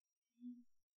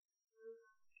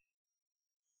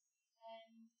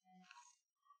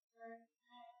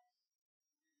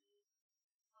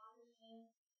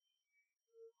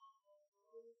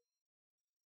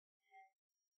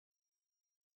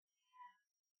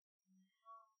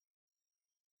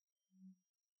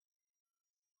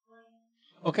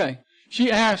 Okay.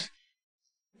 She asked,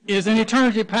 is in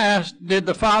eternity past, did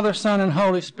the Father, Son, and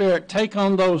Holy Spirit take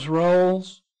on those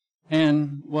roles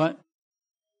and what?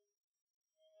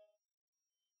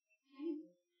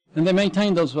 And they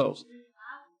maintained those roles.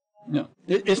 No.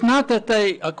 It's not that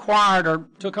they acquired or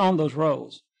took on those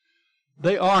roles.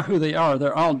 They are who they are.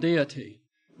 They're all deity.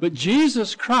 But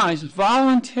Jesus Christ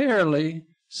voluntarily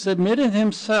submitted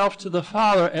himself to the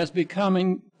Father as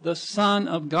becoming the Son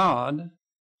of God.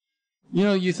 You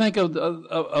know, you think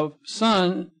of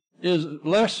Son is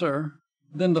lesser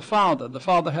than the Father. The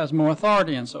Father has more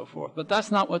authority and so forth. But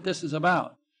that's not what this is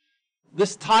about.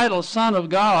 This title, Son of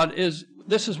God,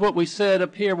 this is what we said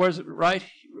up here. Where's it right?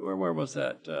 Where was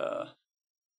that?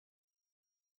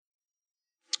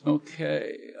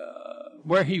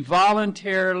 Where he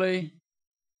voluntarily,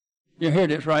 yeah, here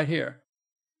it is right here.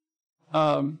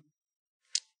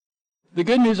 The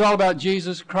good news is all about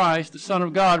Jesus Christ, the Son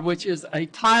of God, which is a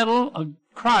title of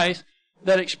Christ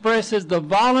that expresses the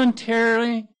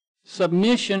voluntary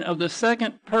submission of the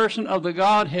second person of the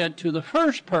Godhead to the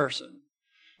first person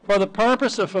for the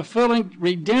purpose of fulfilling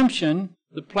redemption,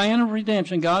 the plan of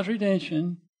redemption, God's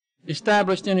redemption,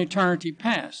 established in eternity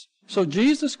past. So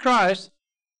Jesus Christ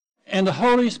and the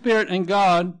Holy Spirit and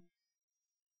God,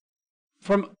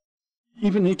 from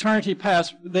even eternity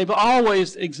past, they've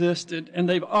always existed and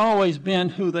they've always been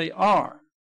who they are.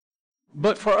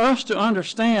 But for us to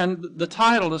understand the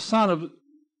title, the Son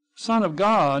of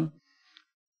God,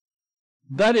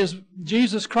 that is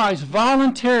Jesus Christ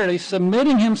voluntarily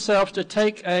submitting himself to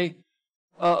take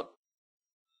to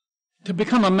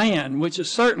become a man, which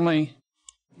is certainly,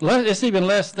 it's even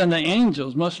less than the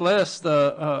angels, much less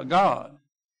the God.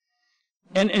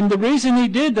 And the reason he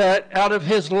did that out of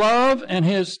his love and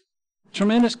his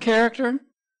tremendous character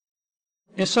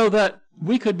is so that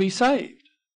we could be saved.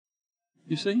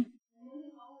 You see?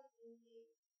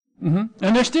 And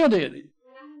they're still deity.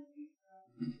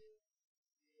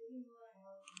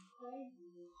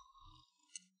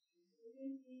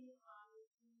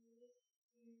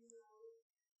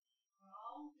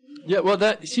 Yeah,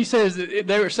 well, she says that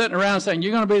they were sitting around saying,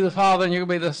 you're going to be the Father, and you're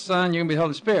going to be the Son, you're going to be the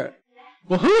Holy Spirit.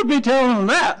 Well, who would be telling them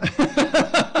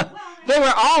that? They were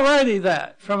already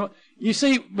that. You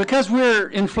see, because we're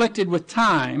inflicted with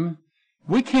time,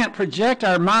 we can't project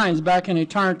our minds back in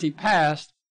eternity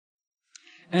past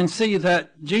and see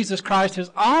that Jesus Christ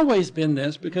has always been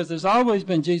this, because there's always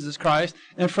been Jesus Christ,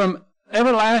 and from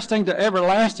everlasting to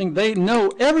everlasting, they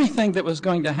know everything that was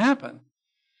going to happen.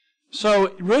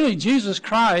 So really, Jesus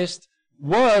Christ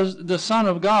was the Son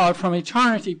of God from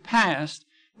eternity past,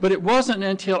 but it wasn't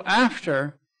until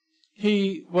after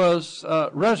he was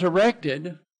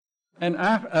resurrected and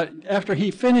after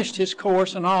he finished his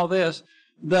course and all this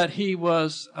that he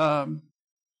was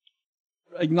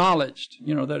acknowledged,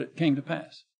 that it came to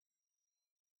pass.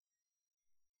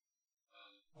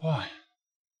 Boy.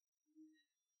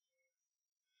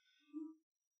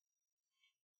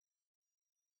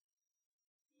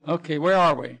 Okay, where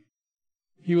are we?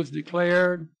 He was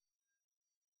declared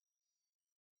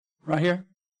right here?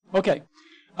 Okay.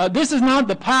 This is not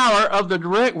the power of the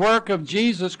direct work of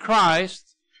Jesus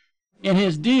Christ in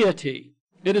his deity.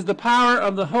 It is the power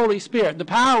of the Holy Spirit. The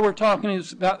power we're talking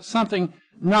is about something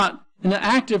not in the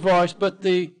active voice, but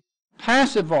the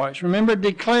passive voice. Remember,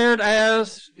 declared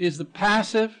as is the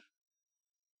passive.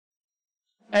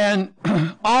 And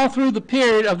all through the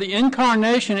period of the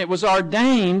incarnation, it was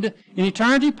ordained in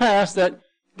eternity past that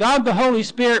God the Holy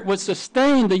Spirit would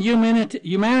sustain the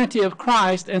humanity of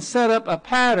Christ and set up a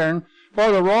pattern for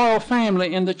the royal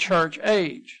family in the church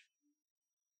age.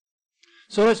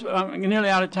 So I'm nearly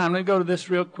out of time. Let me go to this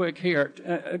real quick here.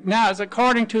 Now, it's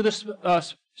according to the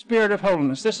Spirit of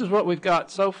holiness. This is what we've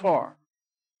got so far.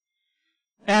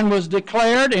 And was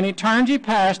declared in eternity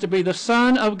past to be the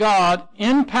Son of God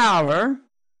in power,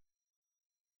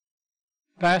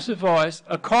 passive voice,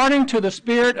 according to the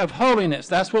Spirit of holiness.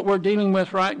 That's what we're dealing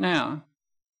with right now.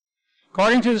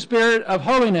 According to the Spirit of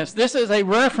holiness. This is a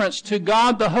reference to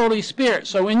God the Holy Spirit.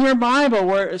 So in your Bible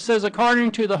where it says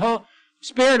according to the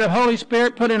Spirit of Holy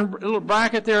Spirit, put in a little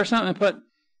bracket there or something and put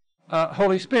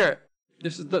Holy Spirit.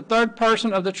 This is the third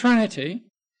person of the Trinity,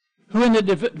 who in the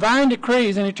divine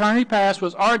decrees in eternity past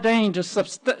was ordained to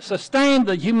sustain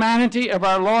the humanity of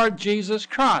our Lord Jesus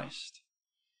Christ.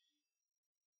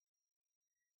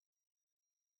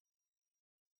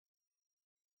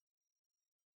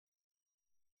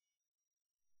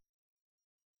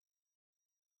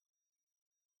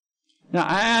 Now,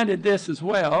 I added this as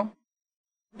well.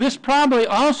 This probably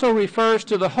also refers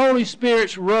to the Holy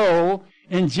Spirit's role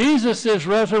in Jesus'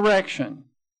 resurrection.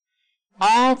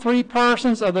 All three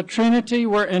persons of the Trinity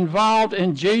were involved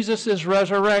in Jesus'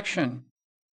 resurrection.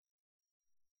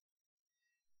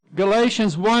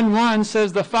 Galatians 1:1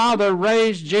 says the Father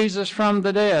raised Jesus from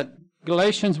the dead.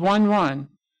 Galatians 1:1.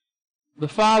 The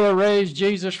Father raised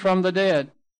Jesus from the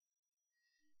dead.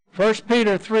 1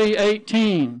 Peter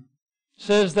 3:18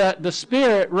 says that the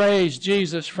Spirit raised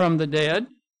Jesus from the dead.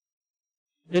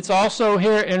 It's also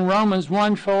here in Romans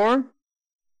 1:4.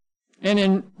 And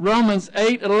in Romans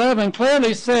 8:11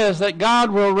 clearly says that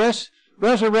God will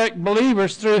resurrect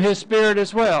believers through His Spirit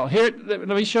as well. Here, let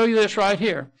me show you this right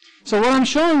here. So what I'm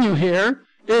showing you here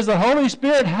is the Holy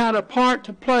Spirit had a part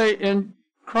to play in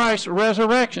Christ's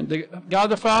resurrection. God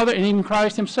the Father and even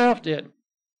Christ Himself did.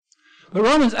 But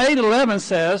Romans 8:11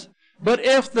 says, but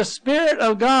if the Spirit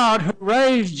of God who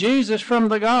raised Jesus from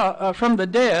the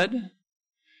dead,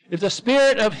 if the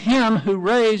Spirit of Him who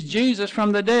raised Jesus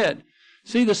from the dead,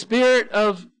 see the Spirit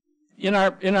of, in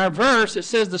our verse, it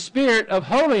says the Spirit of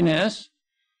holiness,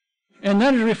 and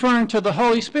that is referring to the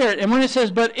Holy Spirit. And when it says,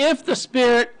 but if the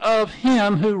Spirit of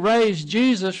Him who raised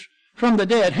Jesus from the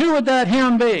dead, who would that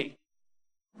Him be?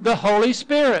 The Holy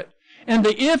Spirit. And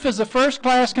the if is a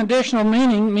first-class conditional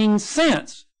meaning, means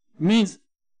since. It means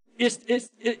it's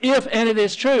if, and it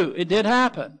is true. It did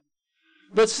happen.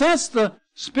 But since the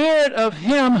Spirit of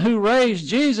Him who raised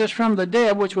Jesus from the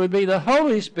dead, which would be the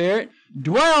Holy Spirit,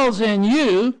 dwells in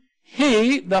you,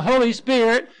 He, the Holy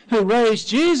Spirit, who raised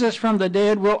Jesus from the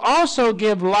dead, will also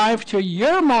give life to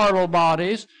your mortal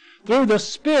bodies through the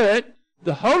Spirit,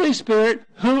 the Holy Spirit,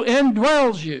 who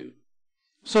indwells you.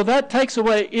 So that takes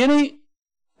away any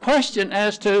question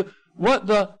as to what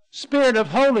the Spirit of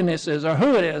holiness is, or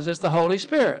who it is. It's the Holy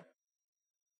Spirit.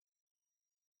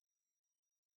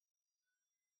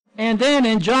 And then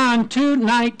in John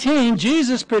 2:19,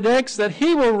 Jesus predicts that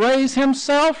He will raise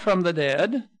Himself from the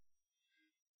dead.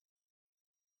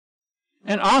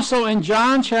 And also in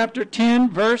John chapter 10,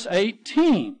 verse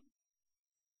 18.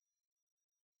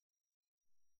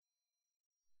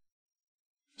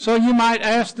 So you might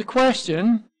ask the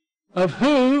question of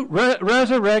who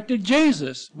resurrected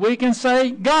Jesus. We can say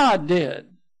God did,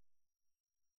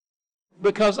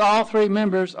 because all three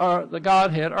members of the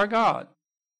Godhead are God.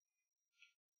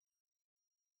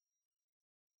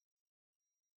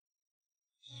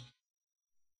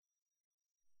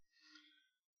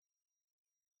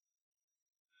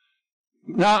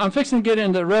 Now, I'm fixing to get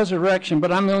into resurrection,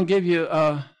 but I'm going to give you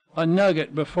a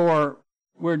nugget before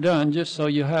we're done, just so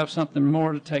you have something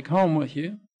more to take home with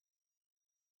you.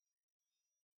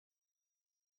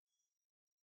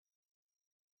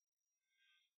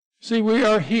 See, we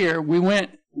are here. We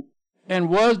went and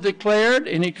was declared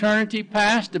in eternity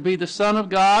past to be the Son of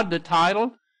God, the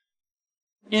title,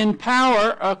 in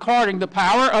power, according to the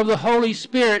power of the Holy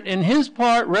Spirit, in His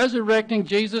part resurrecting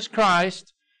Jesus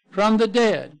Christ from the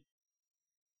dead.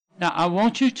 Now, I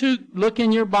want you to look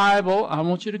in your Bible. I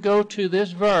want you to go to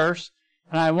this verse,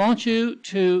 and I want you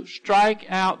to strike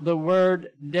out the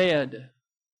word dead.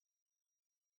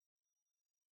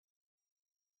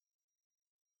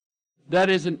 That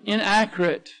is an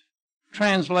inaccurate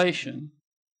translation.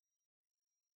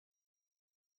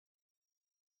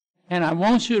 And I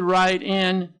want you to write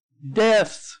in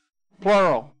deaths,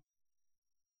 plural.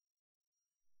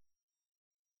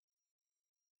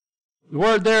 The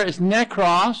word there is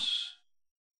nekros.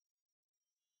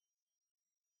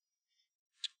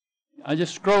 I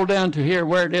just scrolled down to here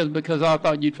where it is because I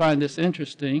thought you'd find this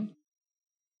interesting.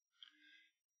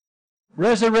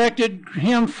 Resurrected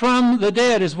him from the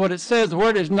dead is what it says. The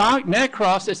word is not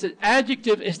nekros. It's an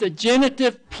adjective. It's the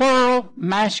genitive plural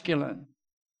masculine.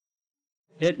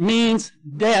 It means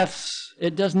deaths.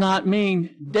 It does not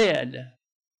mean dead.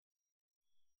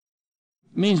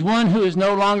 It means one who is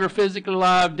no longer physically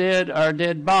alive, dead, or a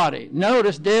dead body.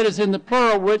 Notice dead is in the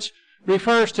plural, which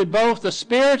refers to both the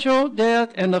spiritual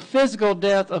death and the physical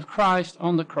death of Christ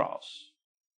on the cross.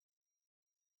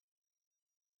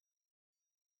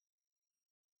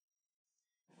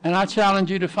 And I challenge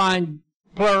you to find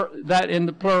that in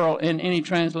the plural in any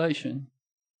translation.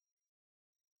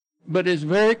 But it's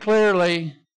very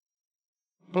clearly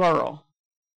plural.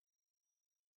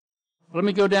 Let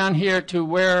me go down here to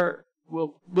where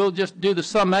we'll just do the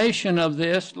summation of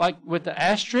this, like with the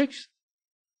asterisks,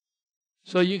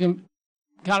 so you can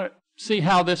kind of see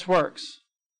how this works.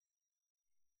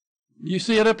 You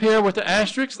see it up here with the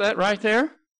asterisks, that right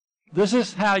there? This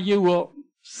is how you will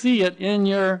see it in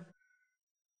your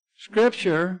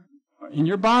Scripture, in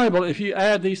your Bible, if you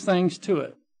add these things to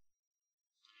it.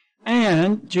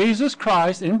 And Jesus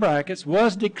Christ, in brackets,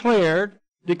 was declared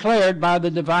by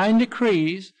the divine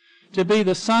decrees to be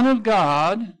the Son of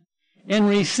God in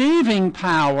receiving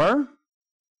power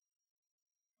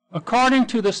according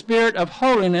to the Spirit of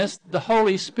holiness, the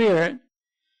Holy Spirit,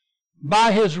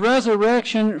 by His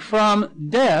resurrection from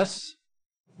death,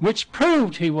 which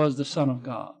proved He was the Son of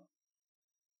God.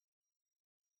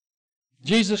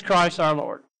 Jesus Christ our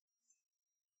Lord.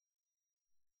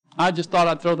 I just thought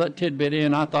I'd throw that tidbit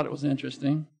in. I thought it was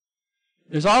interesting.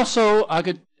 There's also,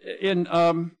 in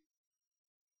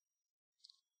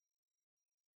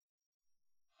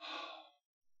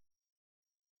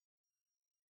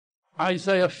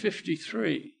Isaiah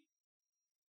 53,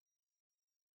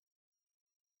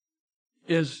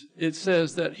 it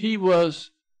says that He was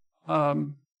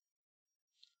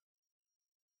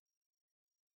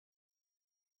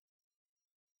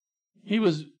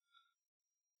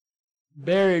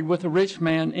buried with a rich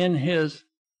man in his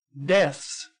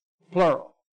deaths,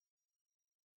 plural.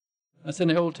 That's in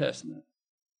the Old Testament.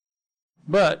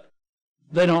 But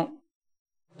they don't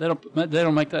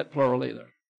make that plural either.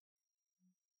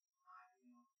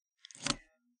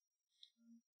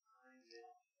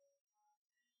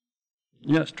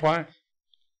 Yes, twice.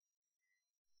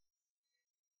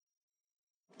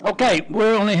 Okay, we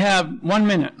only have 1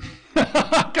 minute.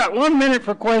 I've got 1 minute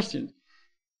for questions.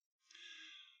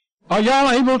 Are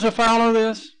y'all able to follow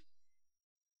this?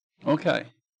 Okay.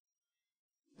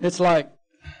 It's like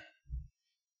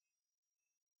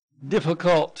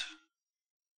difficult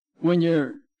when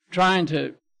you're trying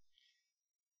to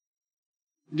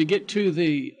get to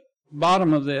the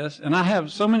bottom of this, and I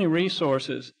have so many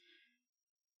resources.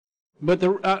 But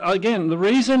again, the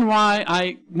reason why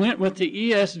I went with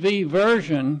the ESV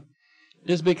version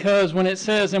is because when it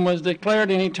says, and was declared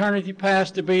in eternity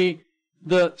past to be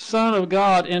the Son of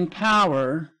God in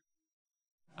power,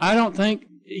 I don't think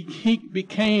He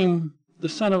became the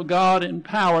Son of God in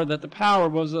power, that the power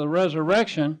was the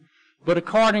resurrection, but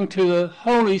according to the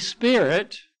Holy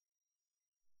Spirit,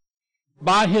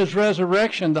 by His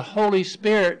resurrection, the Holy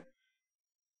Spirit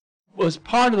was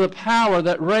part of the power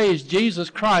that raised Jesus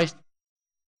Christ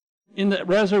in the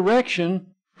resurrection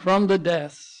from the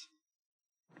deaths,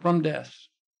 from death.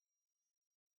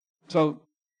 So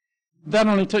that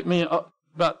only took me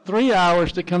about 3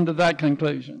 hours to come to that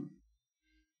conclusion.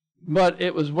 But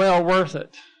it was well worth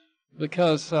it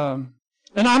because, and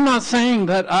I'm not saying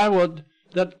that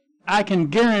I can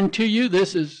guarantee you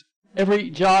this is every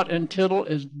jot and tittle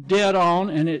is dead on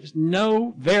and it's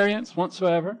no variance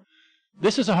whatsoever.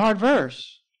 This is a hard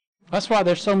verse. That's why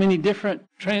there's so many different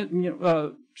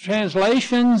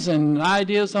translations and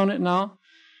ideas on it and all.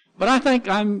 But I think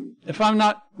if I'm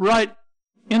not right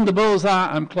in the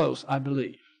bullseye, I'm close, I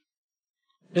believe.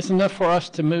 It's enough for us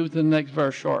to move to the next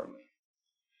verse shortly.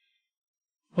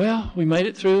 Well, we made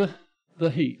it through the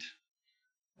heat.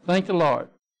 Thank the Lord.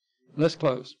 Let's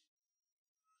close.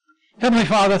 Heavenly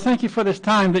Father, thank you for this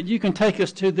time that you can take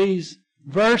us to these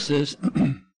verses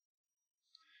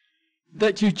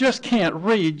that you just can't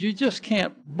read. You just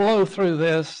can't blow through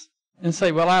this and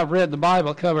say, well, I've read the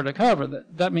Bible cover to cover.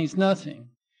 That means nothing.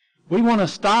 We want to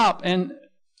stop and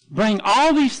bring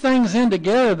all these things in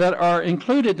together that are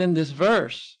included in this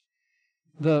verse.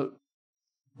 The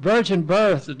virgin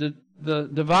birth, the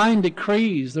divine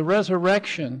decrees, the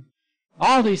resurrection.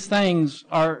 All these things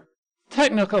are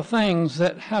technical things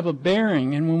that have a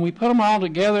bearing. And when we put them all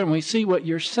together and we see what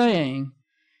you're saying,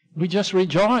 we just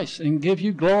rejoice and give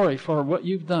you glory for what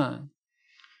you've done.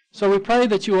 So we pray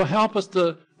that you will help us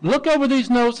to look over these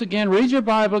notes again, read your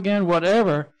Bible again,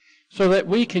 whatever, so that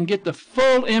we can get the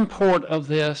full import of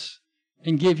this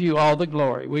and give you all the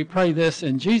glory. We pray this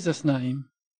in Jesus' name.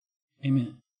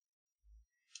 Amen.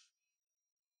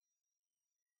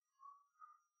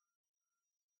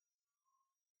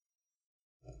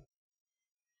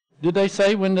 Did they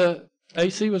say when the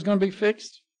AC was going to be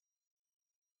fixed?